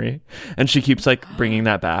memory, and she keeps like bringing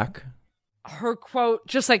that back. her quote,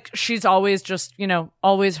 just like she's always just,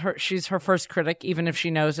 she's her first critic, even if she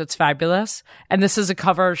knows it's fabulous. And this is a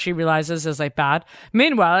cover she realizes is like bad.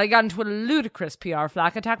 Meanwhile, I got into a ludicrous PR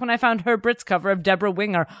flak attack when I found Her Brit's cover of Deborah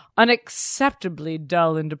Winger unacceptably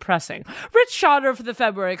dull and depressing. Rich shot her for the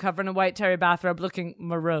February cover in a white terry bathrobe looking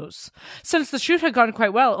morose. Since the shoot had gone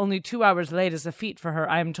quite well, only 2 hours late is a feat for her,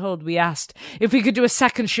 I am told. We asked if we could do a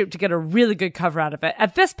second shoot to get a really good cover out of it.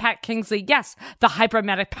 At this, Pat Kingsley, yes, the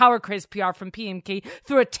hypermatic power craze PR from PMK,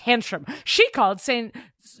 threw a tantrum. She called saying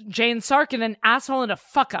Jane Sarkin an asshole and a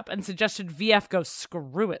fuck up and suggested VF go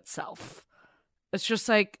screw itself. It's just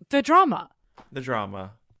like the drama. The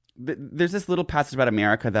drama. There's this little passage about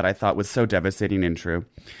America that I thought was so devastating and true.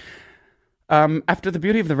 After the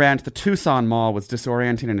beauty of the ranch, the Tucson Mall was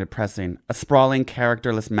disorienting and depressing, a sprawling,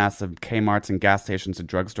 characterless mess of Kmarts and gas stations and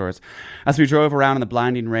drugstores. As we drove around in the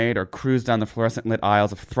blinding rain or cruised down the fluorescent-lit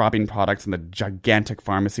aisles of throbbing products in the gigantic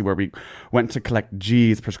pharmacy where we went to collect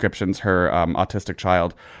G's prescriptions, her autistic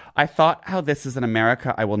child, I thought how this is an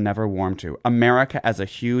America I will never warm to. America as a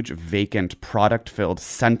huge, vacant, product-filled,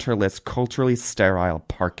 centerless, culturally sterile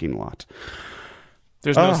parking lot.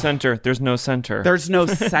 There's no center. There's no center. There's no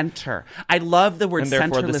center. I love the word and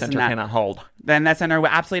therefore centerless. The center cannot hold. Then that center will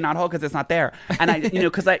absolutely not hold because it's not there. And I've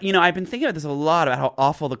been thinking about this a lot about how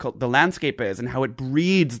awful the landscape is and how it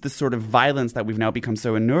breeds this sort of violence that we've now become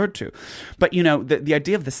so inured to. But the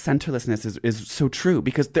idea of the centerlessness is so true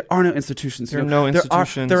because there are no institutions. There are no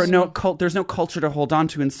institutions. There's no culture to hold on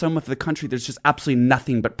to. In some of the country, there's just absolutely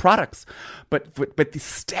nothing but products. But these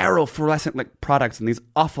sterile, fluorescent like products in these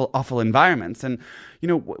awful environments. And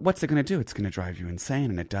what's it going to do? It's going to drive you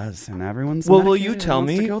insane, and it does. And everyone's will you tell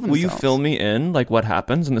me? Will you fill me in like what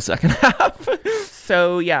happens in the second half?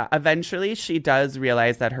 So yeah, eventually she does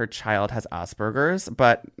realize that her child has Asperger's,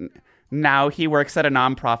 but now he works at a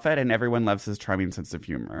nonprofit, and everyone loves his charming sense of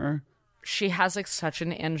humor. She has like such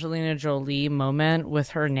an Angelina Jolie moment with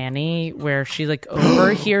her nanny where she like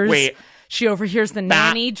overhears. She overhears the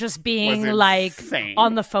nanny just being like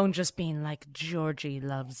on the phone, just being like, Georgie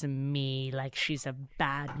loves me, like she's a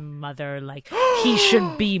bad mother, like he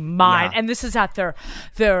should be mine. Yeah. And this is at their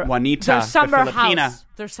Juanita, their summer the house.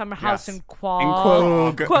 Their summer house in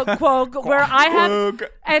Quogue. Quogue, where I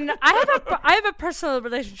have a personal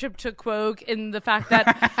relationship to Quogue in the fact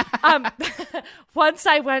that once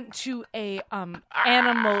I went to a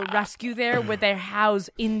animal rescue there where they house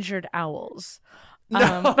injured owls.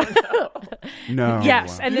 No.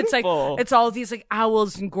 Yes, and it's like it's all these like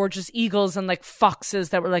owls and gorgeous eagles and like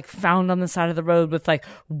foxes that were like found on the side of the road with like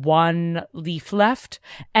one leaf left,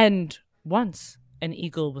 and once an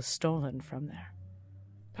eagle was stolen from there.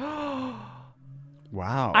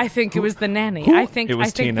 Wow. I think it was the nanny. I think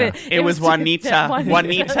Tina. It was Juanita.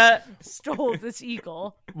 Juanita stole this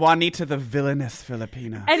eagle. Juanita, the villainous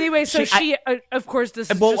Filipina. Anyway, so she of course, this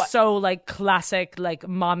is just so like classic, like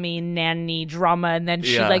mommy nanny drama, and then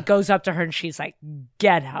she like goes up to her and she's like,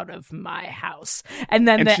 "Get out of my house!" And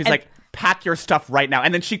she's like, "Pack your stuff right now!"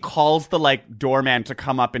 And then she calls the like doorman to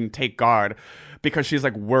come up and take guard. Because she's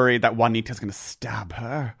like worried that Juanita's going to stab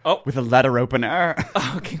her with a letter opener.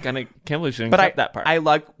 Oh, okay, can't believe she didn't cut that part. I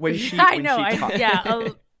like when she.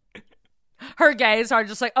 Her gays are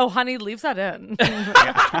just like, oh, honey, leave that in.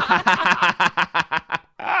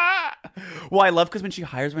 Well, I love because when she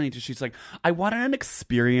hires Juanita, she's like, I wanted an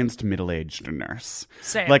experienced middle-aged nurse.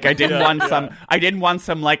 Same. Like I didn't want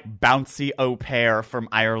some like bouncy au pair from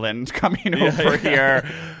Ireland coming over here.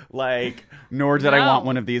 Like, nor did I want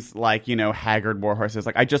one of these like, haggard war horses.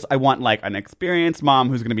 Like I want like an experienced mom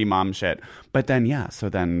who's gonna be mom shit. But then so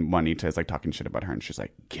then Juanita is like talking shit about her and she's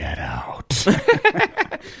like, get out.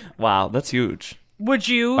 Wow, that's huge. Would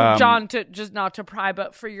you, John, to just not to pry,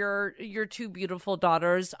 but for your two beautiful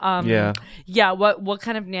daughters, what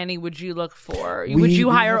kind of nanny would you look for? Would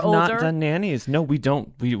you hire older? Not done nannies. No, we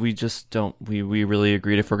don't. We just don't. We really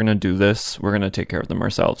agreed if we're gonna do this, we're gonna take care of them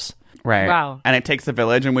ourselves. Right. Wow. And it takes a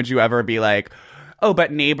village. And would you ever be like, oh,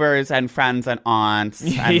 but neighbors and friends and aunts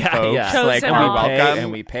and folks, like, Chosen are we welcome?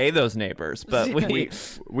 And we pay those neighbors, but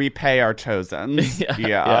we pay our chosens.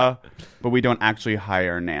 Yeah. But we don't actually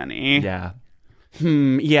hire a nanny. Yeah.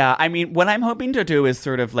 Yeah, I mean, what I'm hoping to do is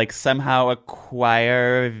sort of like somehow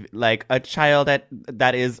acquire like a child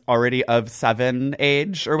that is already of 7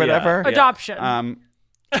 age or whatever. Adoption.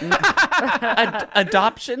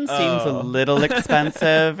 Adoption seems a little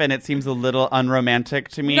expensive and it seems a little unromantic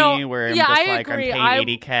to me. Where I'm just I like, agree. I'm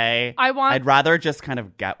paying $80K. I'd rather just kind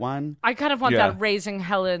of get one. I kind of want that Raising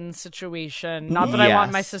Helen situation. Not that I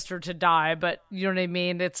want my sister to die, but you know what I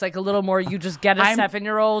mean? It's like a little more, you just get a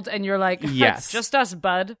 7-year-old and you're like, it's just us,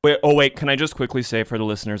 bud. Wait, can I just quickly say for the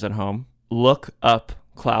listeners at home, look up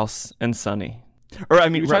Klaus and Sonny. Or I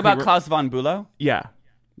mean, You talk about Klaus von Bülow? Yeah.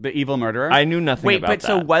 The evil murderer? I knew nothing about that.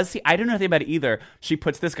 So was he? I don't know nothing about it either. She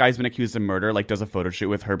puts this guy's been accused of murder, like does a photo shoot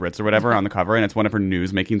with Herb Ritts or whatever on the cover, and it's one of her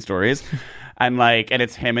news-making stories. And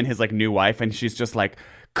it's him and his like new wife, and she's just like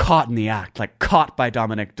caught in the act, like caught by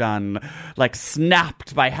Dominic Dunn, like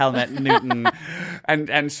snapped by Helmut Newton.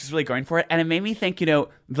 and she's really going for it. And it made me think,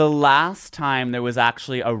 the last time there was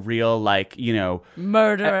actually a real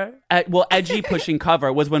murder. Edgy pushing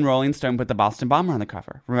cover was when Rolling Stone put the Boston Bomber on the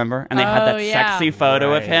cover. Remember? And they had that sexy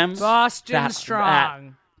photo of him. Boston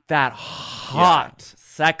Strong. That hot,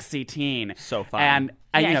 sexy teen. So fun.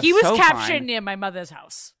 And he was so captured fine. near my mother's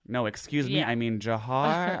house. No, excuse me. Yeah. I mean,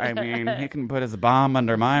 Jahar. I mean, he can put his bomb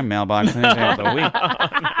under my mailbox any day of the week.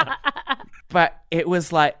 But it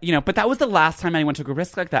was like, but that was the last time anyone took a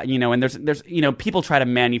risk like that, and there's people try to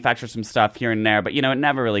manufacture some stuff here and there, but, it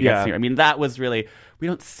never really gets here. I mean, that was really, we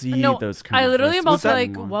don't see those kind of I literally risks. am also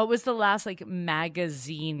like, what was the last,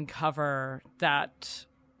 magazine cover that...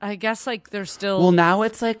 I guess there's still... Well, now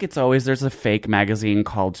it's there's a fake magazine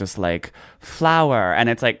called just Flower. And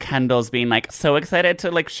it's Kendall's being so excited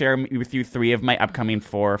to share with you 3 of my upcoming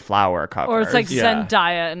 4 Flower covers. Or it's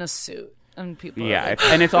Zendaya in a suit. And people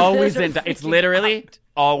and it's always it's literally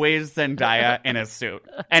always Zendaya in a suit.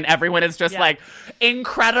 And everyone is just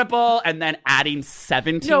incredible. And then adding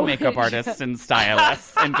 17 makeup artists and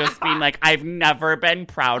stylists and just being I've never been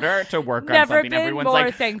prouder to work on something. Been Everyone's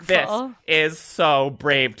more thankful. This is so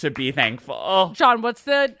brave to be thankful. John, what's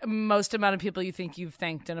the most amount of people you think you've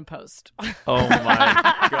thanked in a post? Oh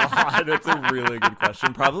my God. That's a really good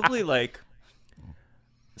question. Probably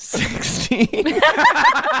 16.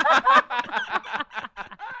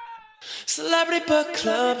 Celebrity Book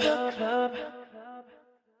Club.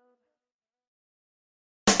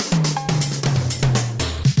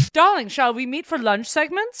 Darling, shall we meet for lunch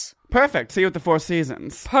segments? Perfect. See you at the Four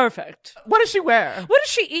Seasons. Perfect. What does she wear? What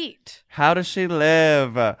does she eat? How does she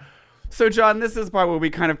live? So, John, this is the part where we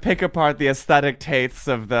kind of pick apart the aesthetic tastes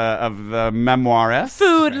of the memoirist.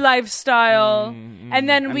 Food, lifestyle. And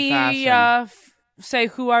then and we say,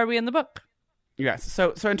 who are we in the book? Yes.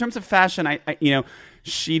 So in terms of fashion, I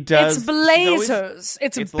she does. It's blazers.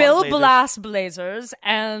 It's Bill Blass blazers,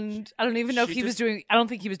 and I don't even know if he was doing. I don't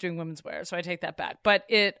think he was doing women's wear, so I take that back. But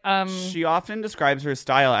it. She often describes her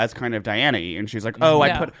style as kind of Diana-y, and she's like, "Oh,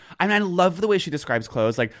 I love the way she describes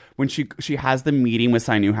clothes. Like when she has the meeting with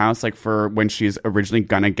Cy Newhouse, for when she's originally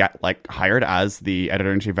gonna get hired as the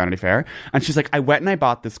editor-in-chief of Vanity Fair, and she's like, I went and I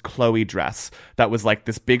bought this Chloe dress that was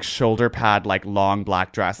this big shoulder pad, long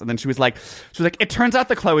black dress, and then she was like, it turns out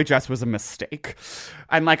the Chloe dress was a mistake.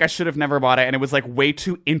 And I should have never bought it, and it was way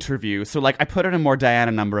too interview. So I put in a more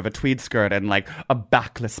Diana number of a tweed skirt and a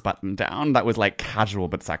backless button down that was casual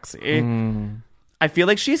but sexy. I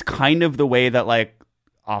feel she's kind of the way that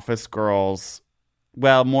office girls,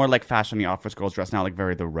 well, more fashion-y office girls dress now,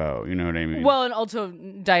 very The Row. You know what I mean? Well, and also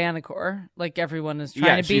Diana Core. Everyone is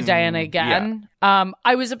trying to be Diana again. Yeah.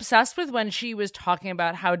 I was obsessed with when she was talking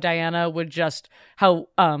about how Diana would how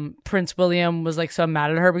Prince William was so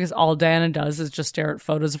mad at her because all Diana does is just stare at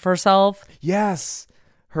photos of herself. Yes.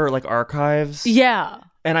 Her archives. Yeah.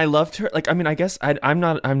 And I loved her. I guess I'm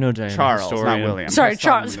no Diana. Charles, historian. not William. Sorry,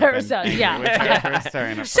 Charles. Yeah.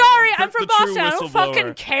 Sorry, I'm from Boston. I don't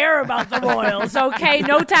fucking care about the royals. Okay,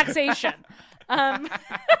 no taxation. But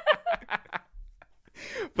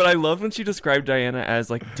I love when she described Diana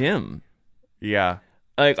as dim. Yeah.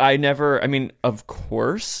 Of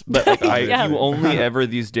course, but you only ever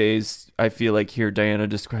these days I feel hear Diana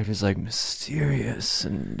described as mysterious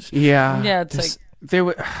and yeah, it's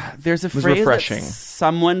there's a phrase refreshing. That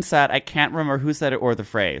someone said, I can't remember who said it or the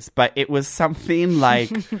phrase, but it was something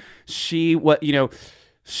she was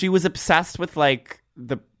obsessed with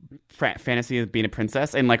the fantasy of being a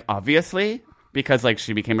princess, and obviously because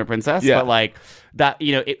she became a princess, but that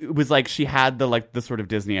it was she had the sort of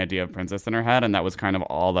Disney idea of princess in her head, and that was kind of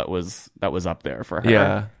all that was up there for her.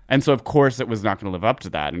 Yeah. And so of course it was not going to live up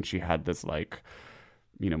to that, and she had this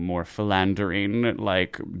more philandering,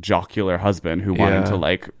 jocular husband who wanted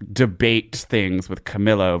to debate things with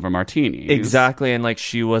Camilla over martinis. Exactly, and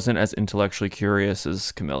she wasn't as intellectually curious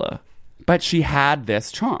as Camilla. But she had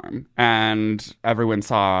this charm, and everyone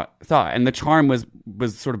thought, and the charm was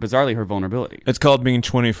sort of bizarrely her vulnerability. It's called being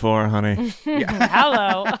 24, honey.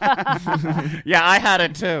 Hello. Yeah, I had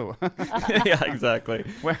it too. Yeah, exactly.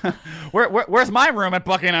 Where's my room at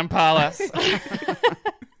Buckingham Palace?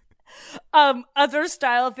 Other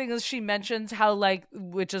style thing is she mentions how like,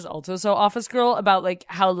 which is also so Office Girl, about like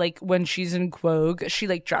how like when she's in Quogue, she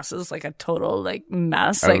like dresses like a total like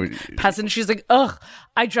mess, like peasant. She's like, ugh,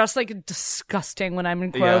 I dress like disgusting when I'm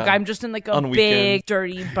in Quogue. Yeah. I'm just in like a On big weekends.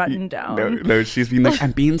 dirty button down. No, she's been like,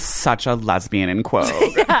 I'm being such a lesbian in Quogue.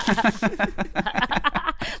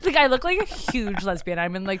 Like I look like a huge lesbian.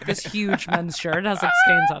 I'm in like this huge men's shirt. It has like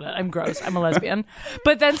stains on it. I'm gross. I'm a lesbian.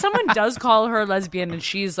 But then someone does call her a lesbian and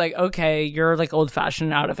she's like, okay, you're like old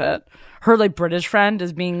fashioned out of it. Her like British friend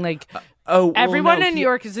is being like, everyone in New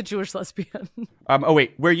York is a Jewish lesbian. Oh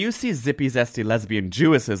wait, where you see zippy zesty lesbian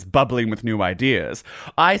Jewesses bubbling with new ideas,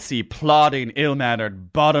 I see plodding,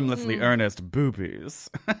 ill-mannered, bottomlessly earnest boobies.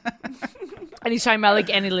 And he's talking about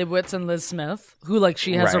like Annie Leibovitz and Liz Smith, who like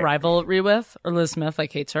she has a Right. rivalry with, or Liz Smith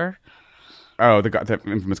like hates her. Oh, the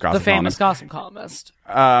infamous gossip The famous columnist. gossip columnist.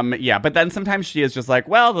 Yeah, but then sometimes she is just like,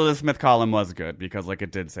 well, the Liz Smith column was good because like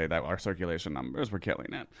it did say that our circulation numbers were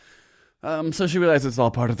killing it. So she realized it's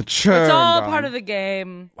all part of the churn. It's all darling. part of the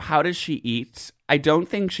game. How does she eat? I don't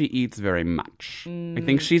think she eats very much. I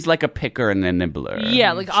think she's like a picker and a nibbler.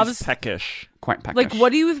 Yeah, like She's obviously. peckish. Quite peckish. Like,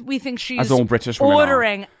 what do we think she's As all British women are.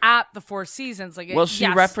 ordering at the Four Seasons? Like, Well, she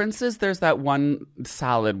yes. references there's that one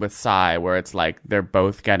salad with Sai where it's like they're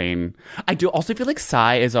both getting. I do also feel like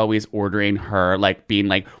Sai is always ordering her, like being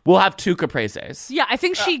like, "We'll have 2 capreses." Yeah, I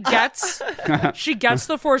think she gets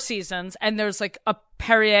the Four Seasons, and there's like a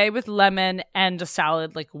Perrier with lemon and a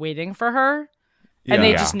salad like waiting for her. And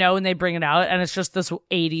they Yeah. just know and they bring it out, and it's just this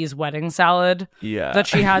 80s wedding salad Yeah. that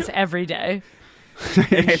she has every day.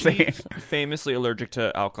 It's like- Famously allergic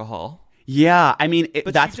to alcohol. yeah, I mean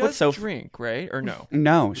But that's she what's does so. drink, right? Or no?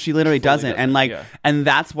 No, she literally doesn't. doesn't, And like, yeah. and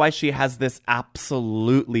that's why she has this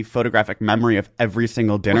absolutely photographic memory of every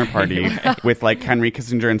single dinner party with like Henry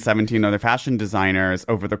Kissinger and 17 other fashion designers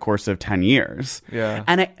over the course of 10 years. Yeah.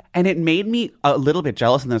 And it made me a little bit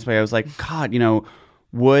jealous in this way. I was like, God,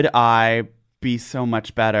 would I be so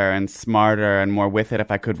much better and smarter and more with it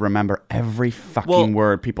if I could remember every fucking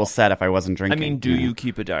word people said if I wasn't I drinking? mean, do you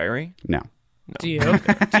keep a diary? No. Do you?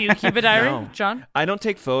 Do you keep a diary, No. John? I don't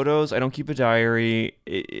take photos. I don't keep a diary.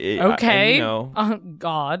 Okay. I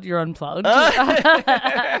God, you're unplugged.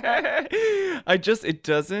 I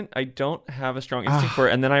don't have a strong instinct for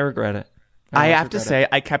it, and then I regret it. I always have to regret say,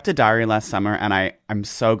 I kept a diary last summer, and I'm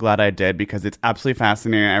so glad I did because it's absolutely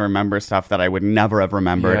fascinating. I remember stuff that I would never have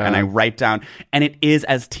remembered, Yeah. and I write down. And it is,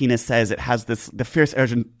 as Tina says, it has the fierce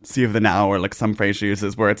urgency of the now, or like some phrase she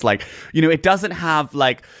uses, where it's like, it doesn't have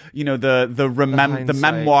like, the hindsight.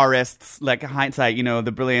 memoirists like hindsight,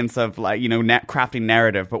 the brilliance of like, crafting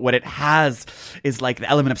narrative. But what it has is like the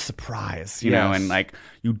element of surprise, Yes. and like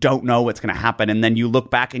you don't know what's going to happen, and then you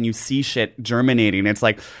look back and you see shit germinating. It's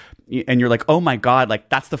like. And you're like, oh my God, like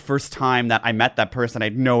that's the first time that I met that person. I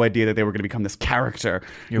had no idea that they were going to become this character,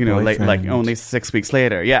 Your like boyfriend. only 6 weeks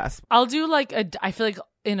later. Yes. I'll do like I feel like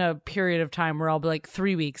in a period of time where I'll be like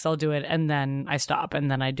 3 weeks, I'll do it, and then I stop, and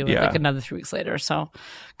then I do it Yeah. like another 3 weeks later. So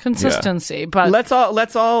consistency, but Let's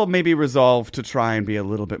all maybe resolve to try and be a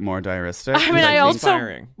little bit more diaristic. I mean, I also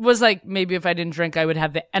inspiring. was like, maybe if I didn't drink, I would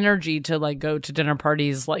have the energy to like go to dinner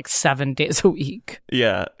parties like 7 days a week.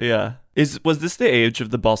 Yeah, yeah. Was this the age of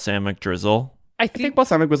the balsamic drizzle? I I think think,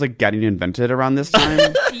 balsamic was like getting invented around this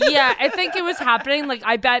time. yeah, I think it was happening. Like,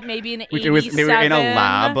 I bet maybe in 87. They were in a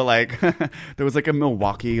lab, like there was like a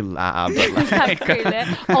Milwaukee lab. But, like,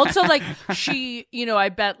 Crazy. Also, like she, I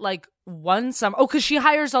bet like one summer. Oh, because she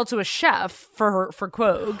hires also a chef for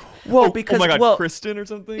Quogue. well, because oh my God, well, Kristen or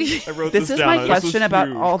something? I wrote This this is down. my This was question about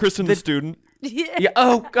huge. all Kristen the- the student. yeah.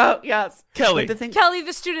 Oh God, yes, Kelly. But the thing, Kelly,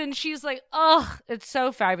 the student, she's like, oh, it's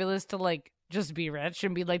so fabulous to like just be rich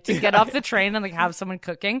and be like to get off the train and like have someone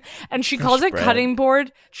cooking. And she calls it bread. cutting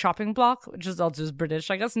board, chopping block, which is also just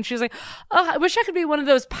British, I guess. And she's like, oh, I wish I could be one of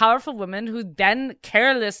those powerful women who then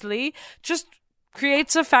carelessly just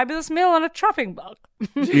creates a fabulous meal on a chopping block.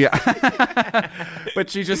 yeah, but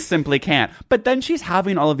she just simply can't. But then she's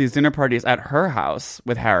having all of these dinner parties at her house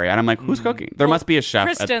with Harry, and I'm like, who's cooking? There must be a chef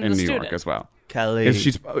Kristen, in the New York student. as well. Kelly. Is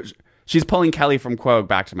she's pulling Kelly from Quogue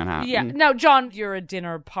back to Manhattan. Yeah. Now, John, you're a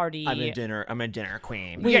dinner party. I'm a dinner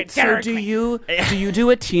queen. Wait, so do you do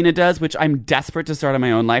what Tina does, which I'm desperate to start in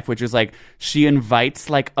my own life, which is like she invites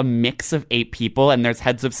like a mix of 8 people, and there's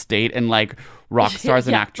heads of state and like rock stars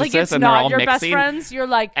and Yeah, actresses, like it's and they're not all your mixing, best friends. You're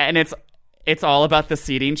like, and it's all about the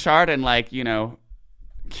seating chart and like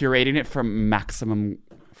curating it for maximum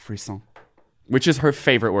frisson, which is her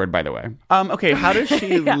favorite word, by the way. Okay, how does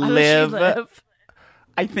she yeah, how does she live? live?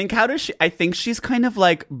 I think she's kind of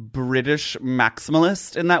like British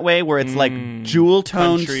maximalist in that way, where it's like jewel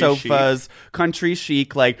toned Country sofas, country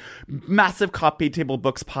chic, like massive coffee table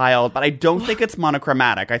books piled. But I don't think it's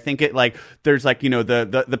monochromatic. I think it like there's like, you know,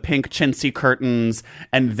 the pink chintzy curtains,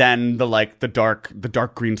 and then the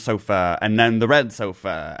dark green sofa, and then the red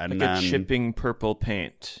sofa, and like then a chipping purple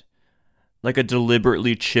paint. Like a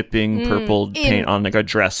deliberately chipping purple paint on like a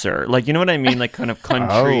dresser. Like, you know what I mean? Like kind of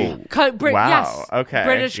country. Wow. Yes. Okay.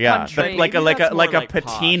 British country. Like a That's more like like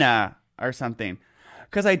patina or something.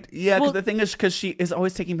 Because the thing is, because she is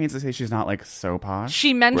always taking pains to say she's not like so posh.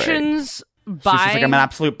 She mentions She's just like, buying I'm an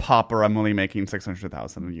absolute pauper. I'm only making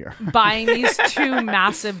 $600,000 a year. buying these two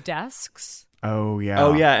massive desks. Oh yeah.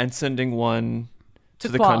 Oh yeah, and sending one to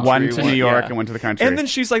the Guam. country. One to New York yeah. and one to the country. And then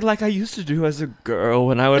she's like I used to do as a girl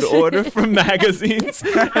when I would order from magazines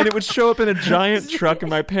and it would show up in a giant truck and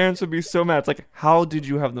my parents would be so mad. It's like, how did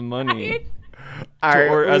you have the money to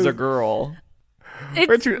order as a girl?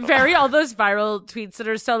 It's very all those viral tweets that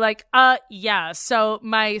are so like, yeah, so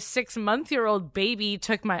my 6-month-old baby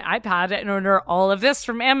took my iPad and ordered all of this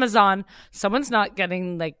from Amazon. Someone's not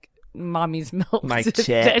getting like mommy's milk. My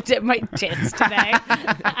tit. My tits today.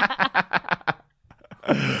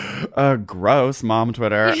 Gross mom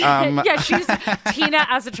Twitter. Yeah, she's Tina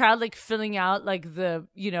as a child, like filling out like the,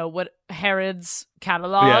 you know, what Harrods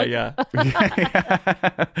catalog. Yeah.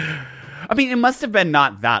 I mean, it must have been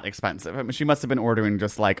not that expensive. I mean, she must have been ordering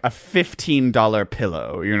just like a $15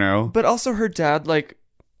 pillow, you know? But also her dad like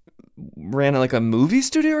ran like a movie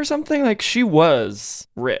studio or something. Like she was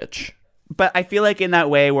rich. But I feel like in that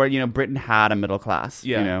way where, you know, Britain had a middle class.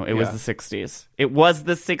 Yeah, You know, it was yeah. the 60s. It was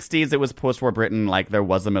the 60s. It was post-war Britain. Like, there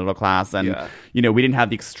was a middle class. And, you know, we didn't have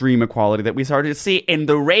the extreme equality that we started to see in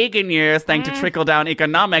the Reagan years, thanks to trickle-down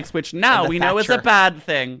economics, which now we know is a bad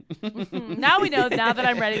thing. Now we know, now that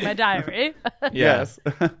I'm writing my diary. Yes.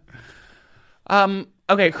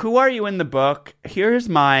 Okay, who are you in the book? Here's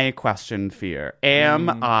my question for you. Am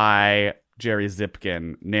I Jerry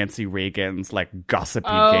Zipkin, Nancy Reagan's like gossipy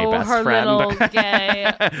gay best her friend? little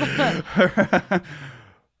gay.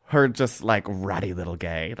 her just like ratty little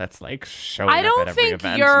gay that's like showing I up don't at every think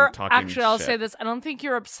event you're and talking actually. I'll shit. say this: I don't think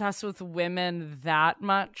you're obsessed with women that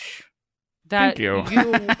much. That Thank you.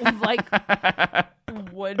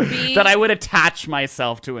 like would be that I would attach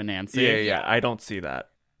myself to a Nancy. Yeah. I don't see that.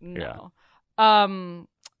 no.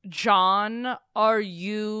 John, are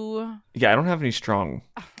you? Yeah, I don't have any strong.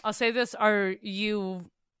 I'll say this: are you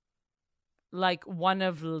like one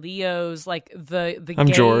of Leo's? Like the I'm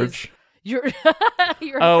gays? George. You're.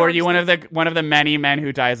 You're Oh, are George you one of the many men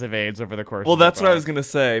who dies of AIDS over the course? Well, of the that's what I book? was gonna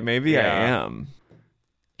say. Maybe I am.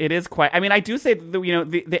 It is quite. I mean, I do say that, you know,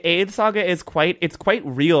 the AIDS saga is quite. It's quite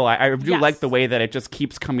real. I do Yes. like the way that it just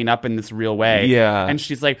keeps coming up in this real way. Yeah. And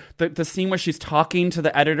she's like the scene where she's talking to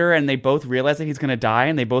the editor, and they both realize that he's gonna die,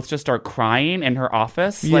 and they both just start crying in her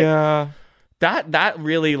office. Like, Yeah. That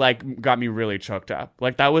really like got me really choked up.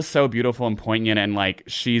 Like that was so beautiful and poignant, and like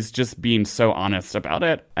she's just being so honest about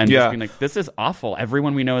it, and Yeah. just being like, "This is awful.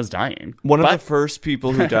 Everyone we know is dying." One of But- the first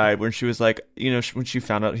people who died when she was like, you know, when she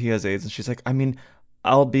found out he has AIDS, and she's like, I mean,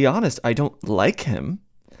 I'll be honest, I don't like him.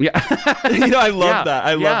 Yeah. You know, I love Yeah, that.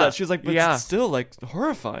 I love yeah, that. She's like, but yeah. it's still like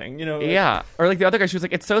horrifying, you know? Like, Yeah. Or like the other guy, she was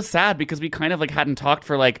like, it's so sad because we kind of like hadn't talked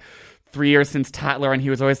for like 3 years since Tatler, and he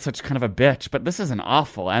was always such kind of a bitch, but this is an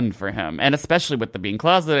awful end for him. And especially with the being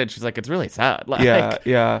closeted, she's like, it's really sad. Like,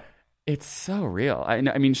 Yeah. it's so real. I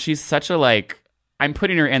mean, she's such a like, I'm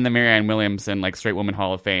putting her in the Marianne Williamson like straight woman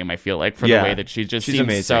Hall of Fame, I feel like, for the way that she just She's seems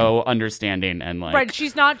amazing. so understanding and like Right,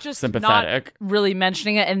 she's not just sympathetic. not really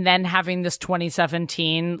mentioning it and then having this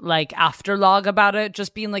 2017 like afterlog about it,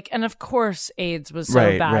 just being like, and of course AIDS was so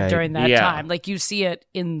Right, bad right. during that Yeah. time. Like you see it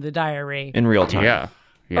in the diary In real time. Yeah.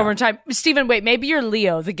 over time. Stephen, wait, maybe you're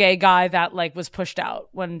Leo, the gay guy that like was pushed out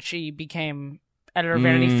when she became editor of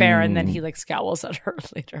Vanity Fair, and then he like scowls at her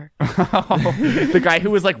later. The guy who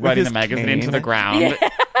was like running his the magazine into cane. the ground.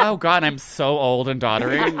 Oh God, I'm so old and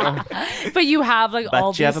doddering. But you have like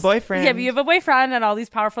all you have these- a boyfriend. Yeah, but you have a boyfriend and all these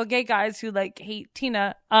powerful gay guys who like hate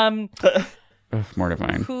Tina. Ugh,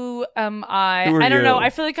 mortifying. Who am I? Who are I don't know. you? I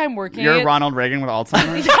feel like I'm working. You're it. Ronald Reagan with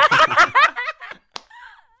Alzheimer's.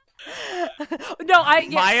 No,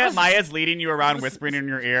 yeah. Maya's leading you around, whispering in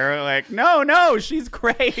your ear, like, no, she's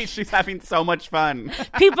great. She's having so much fun.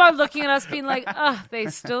 People are looking at us being like, oh, they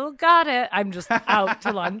still got it. I'm just out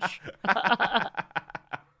to lunch.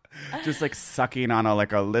 Just like sucking on a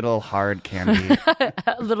little hard candy.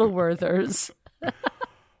 Little Werthers.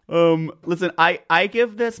 Listen, I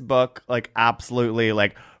give this book like absolutely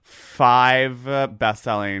like 5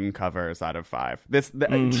 best-selling covers out of 5.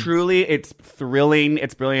 Truly, it's thrilling,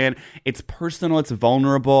 it's brilliant, it's personal, it's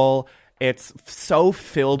vulnerable, it's so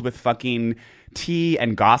filled with fucking tea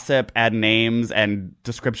and gossip and names and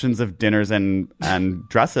descriptions of dinners and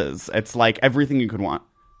dresses. It's like everything you could want.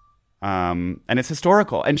 And it's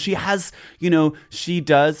historical. And she has,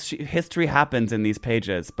 history happens in these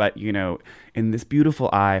pages, but, in this beautiful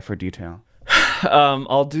eye for detail.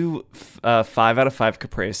 I'll do 5 out of 5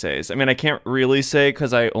 Caprices. I mean, I can't really say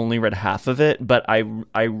because I only read half of it, but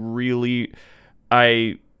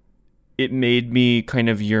it made me kind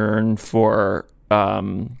of yearn for,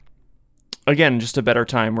 again, just a better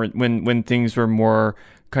time when things were more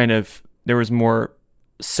kind of, there was more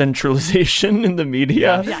centralization in the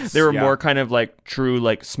media. Yes. There were more kind of like true,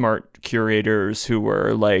 like smart curators who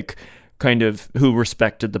were like kind of, who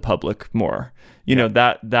respected the public more.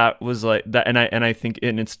 That was like that. And I think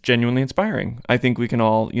it's genuinely inspiring. I think we can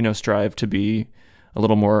all, strive to be a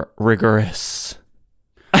little more rigorous.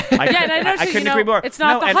 I couldn't agree more. It's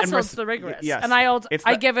not the hustle, it's the rigorous. Yes. And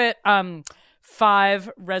I give it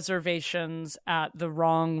 5 reservations at the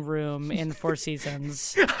wrong room in 4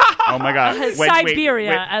 Seasons. Oh my God.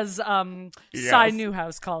 Siberia, as Cy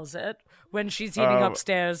Newhouse calls it, when she's eating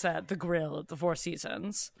upstairs at the grill at the 4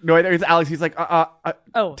 Seasons. No, there's Alex. He's like,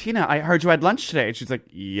 Tina, I heard you had lunch today. And she's like,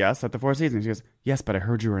 yes, at the 4 Seasons. She goes, yes, but I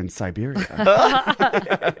heard you were in Siberia.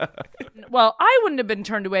 Well, I wouldn't have been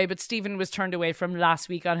turned away, but Stephen was turned away from last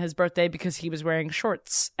week on his birthday because he was wearing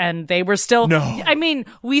shorts. And they were still... No. I mean,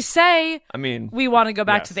 we want to go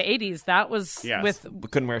back to the 80s. That was we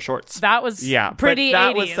couldn't wear shorts. That was pretty 80s.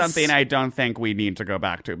 That was something I don't think we need to go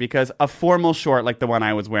back to, because a formal short like the one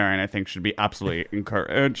I was wearing, I think should be absolutely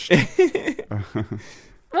encouraged.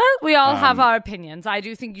 Well, we all have our opinions. I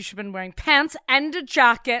do think you should have been wearing pants and a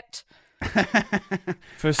jacket.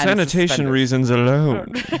 For sanitation reasons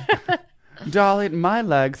alone. Darling, my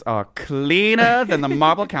legs are cleaner than the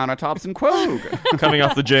marble countertops in Quogue. Coming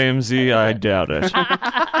off the JMZ, I doubt it.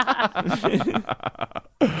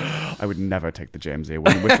 I would never take the JMZ. I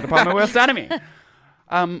wouldn't wish it upon my worst enemy.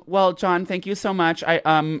 Well, John, thank you so much. I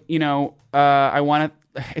want to.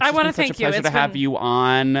 I want to thank you. It's such a pleasure to have you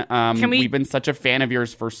on. We've been such a fan of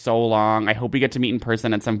yours for so long. I hope we get to meet in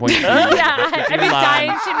person at some point. I've been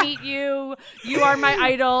dying to meet you. You are my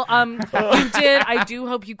idol. I do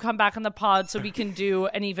hope you come back on the pod so we can do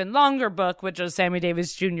an even longer book, which is Sammy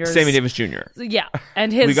Davis Jr. Yeah,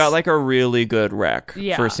 and his. We got like a really good rec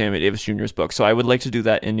for Sammy Davis Jr.'s book, so I would like to do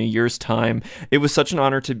that in a year's time. It was such an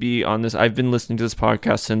honor to be on this. I've been listening to this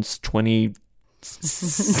podcast since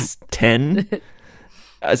 2010.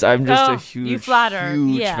 As I'm just a huge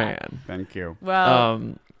fan. Thank you.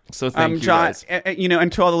 Well, so thank you, John, guys.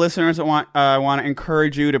 And to all the listeners, I want to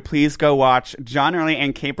encourage you to please go watch John Early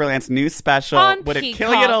and Kate Berlant's new special. On Would Peacock. It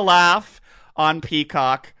Kill You to Laugh on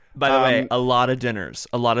Peacock? By the way, a lot of dinners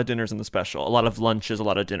in the special. A lot of lunches, a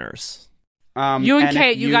lot of dinners. You and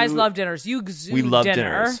Kate, you guys love dinners. You exude we love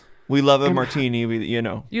dinner. Dinners. We love a martini. You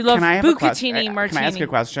love bucatini martini. Can I ask you a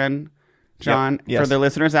question, John? Yes. For the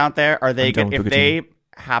listeners out there, are they if they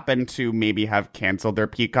happen to maybe have canceled their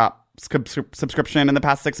Peacock subscription in the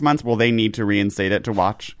past 6 months, will they need to reinstate it to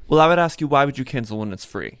watch? Well, I would ask you, why would you cancel when it's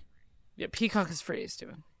free? Yeah, Peacock is free,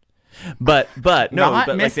 Steven. But Not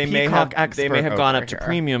like Miss they may Peacock have gone up to here.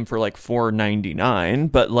 premium for like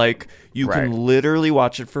 $4.99, but like you can literally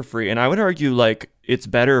watch it for free. And I would argue like it's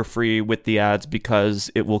better free with the ads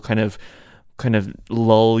because it will kind of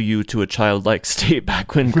lull you to a childlike state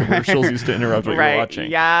back when commercials used to interrupt what you're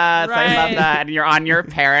watching. Yes, I love that. And you're on your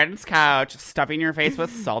parents' couch stuffing your face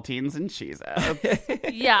with saltines and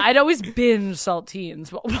Cheez-Its. Yeah, I'd always binge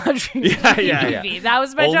saltines while watching TV. That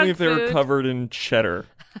was my Only junk if they were food. covered in cheddar,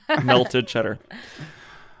 melted cheddar.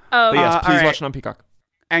 But yes, please watch it on Peacock.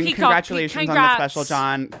 And Peacock, congratulations on the special,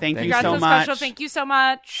 John. Thank you so much. Special. Thank you so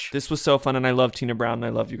much. This was so fun, and I love Tina Brown, and I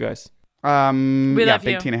love you guys. We love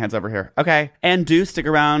big you. Tina heads over here. Okay. And do stick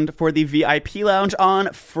around for the VIP lounge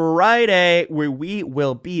on Friday, where we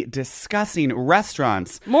will be discussing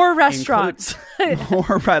restaurants. More restaurants.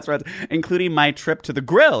 More restaurants, including my trip to the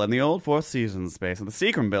Grill in the old Four Seasons space in the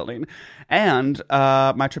Seagram building, and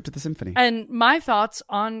my trip to the Symphony. And my thoughts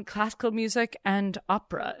on classical music and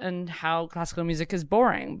opera, and how classical music is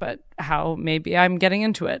boring, but how maybe I'm getting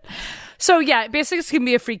into it. So yeah, basically it's going to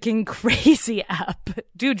be a freaking crazy app.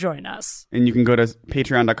 Do join us. And you can go to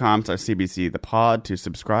patreon.com/CBC the pod to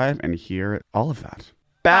subscribe and hear all of that.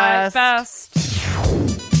 Best.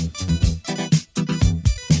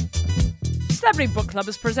 Celebrity Book Club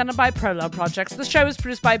is presented by Prologue Projects. The show is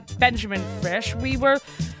produced by Benjamin Frisch. We were,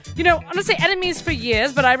 I'm going to say enemies for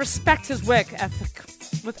years, but I respect his work ethic.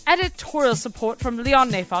 with editorial support from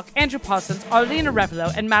Leon Nafok, Andrew Parsons, Arlena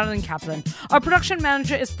Revelo, and Madeline Kaplan. Our production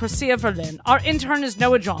manager is Priscilla Verlin. Our intern is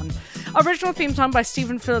Noah John. Original theme song by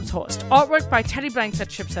Stephen Phillips Horst. Artwork by Teddy Blanks at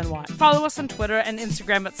Chips NY. Follow us on Twitter and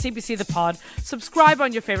Instagram at CBC The Pod. Subscribe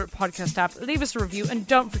on your favorite podcast app. Leave us a review and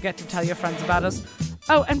don't forget to tell your friends about us.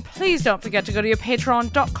 Oh, and please don't forget to go to your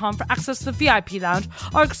patreon.com for access to the VIP Lounge,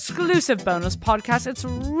 our exclusive bonus podcast. It's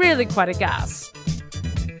really quite a gas.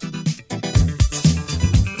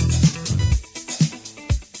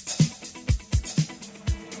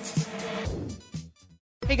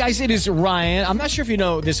 Hey guys, it is Ryan. I'm not sure if you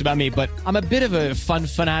know this about me, but I'm a bit of a fun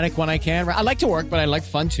fanatic when I can. I like to work, but I like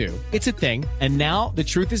fun too. It's a thing. And now the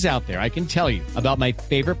truth is out there. I can tell you about my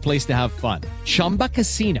favorite place to have fun. Chumba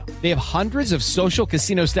Casino. They have hundreds of social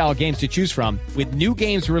casino style games to choose from with new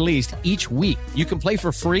games released each week. You can play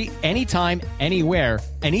for free anytime, anywhere.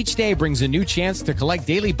 And each day brings a new chance to collect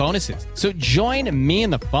daily bonuses. So join me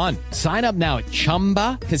in the fun. Sign up now at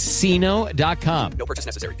ChumbaCasino.com. No purchase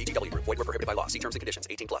necessary. VGW Group. Void where prohibited by law. See terms and conditions.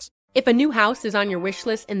 18+. If a new house is on your wish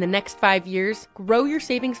list in the next 5 years, grow your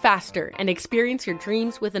savings faster and experience your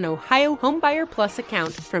dreams with an Ohio Homebuyer Plus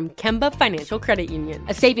account from Kemba Financial Credit Union.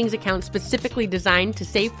 A savings account specifically designed to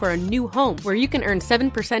save for a new home where you can earn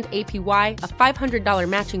 7% APY, a $500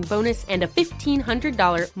 matching bonus, and a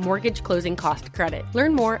 $1,500 mortgage closing cost credit.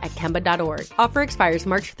 Learn more at Kemba.org. Offer expires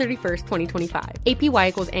March 31st, 2025. APY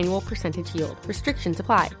equals annual percentage yield. Restrictions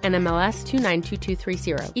apply. NMLS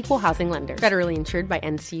 292230. Equal housing lender. Federally insured by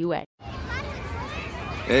NCUA.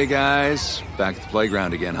 Hey guys, back at the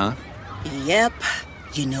playground again, huh? Yep.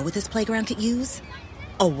 You know what this playground could use?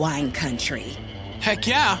 A wine country. Heck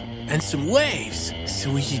yeah, and some waves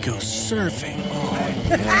so we could go surfing. Oh,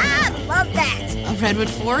 yeah. Love that. A redwood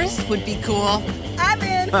forest would be cool. I'm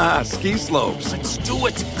in. Ski slopes. Let's do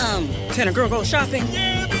it. Can a girl go shopping?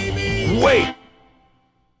 Yeah, baby. Wait!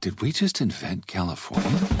 Did we just invent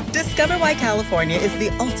California? Discover why California is the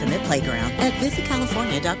ultimate playground at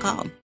visitcalifornia.com.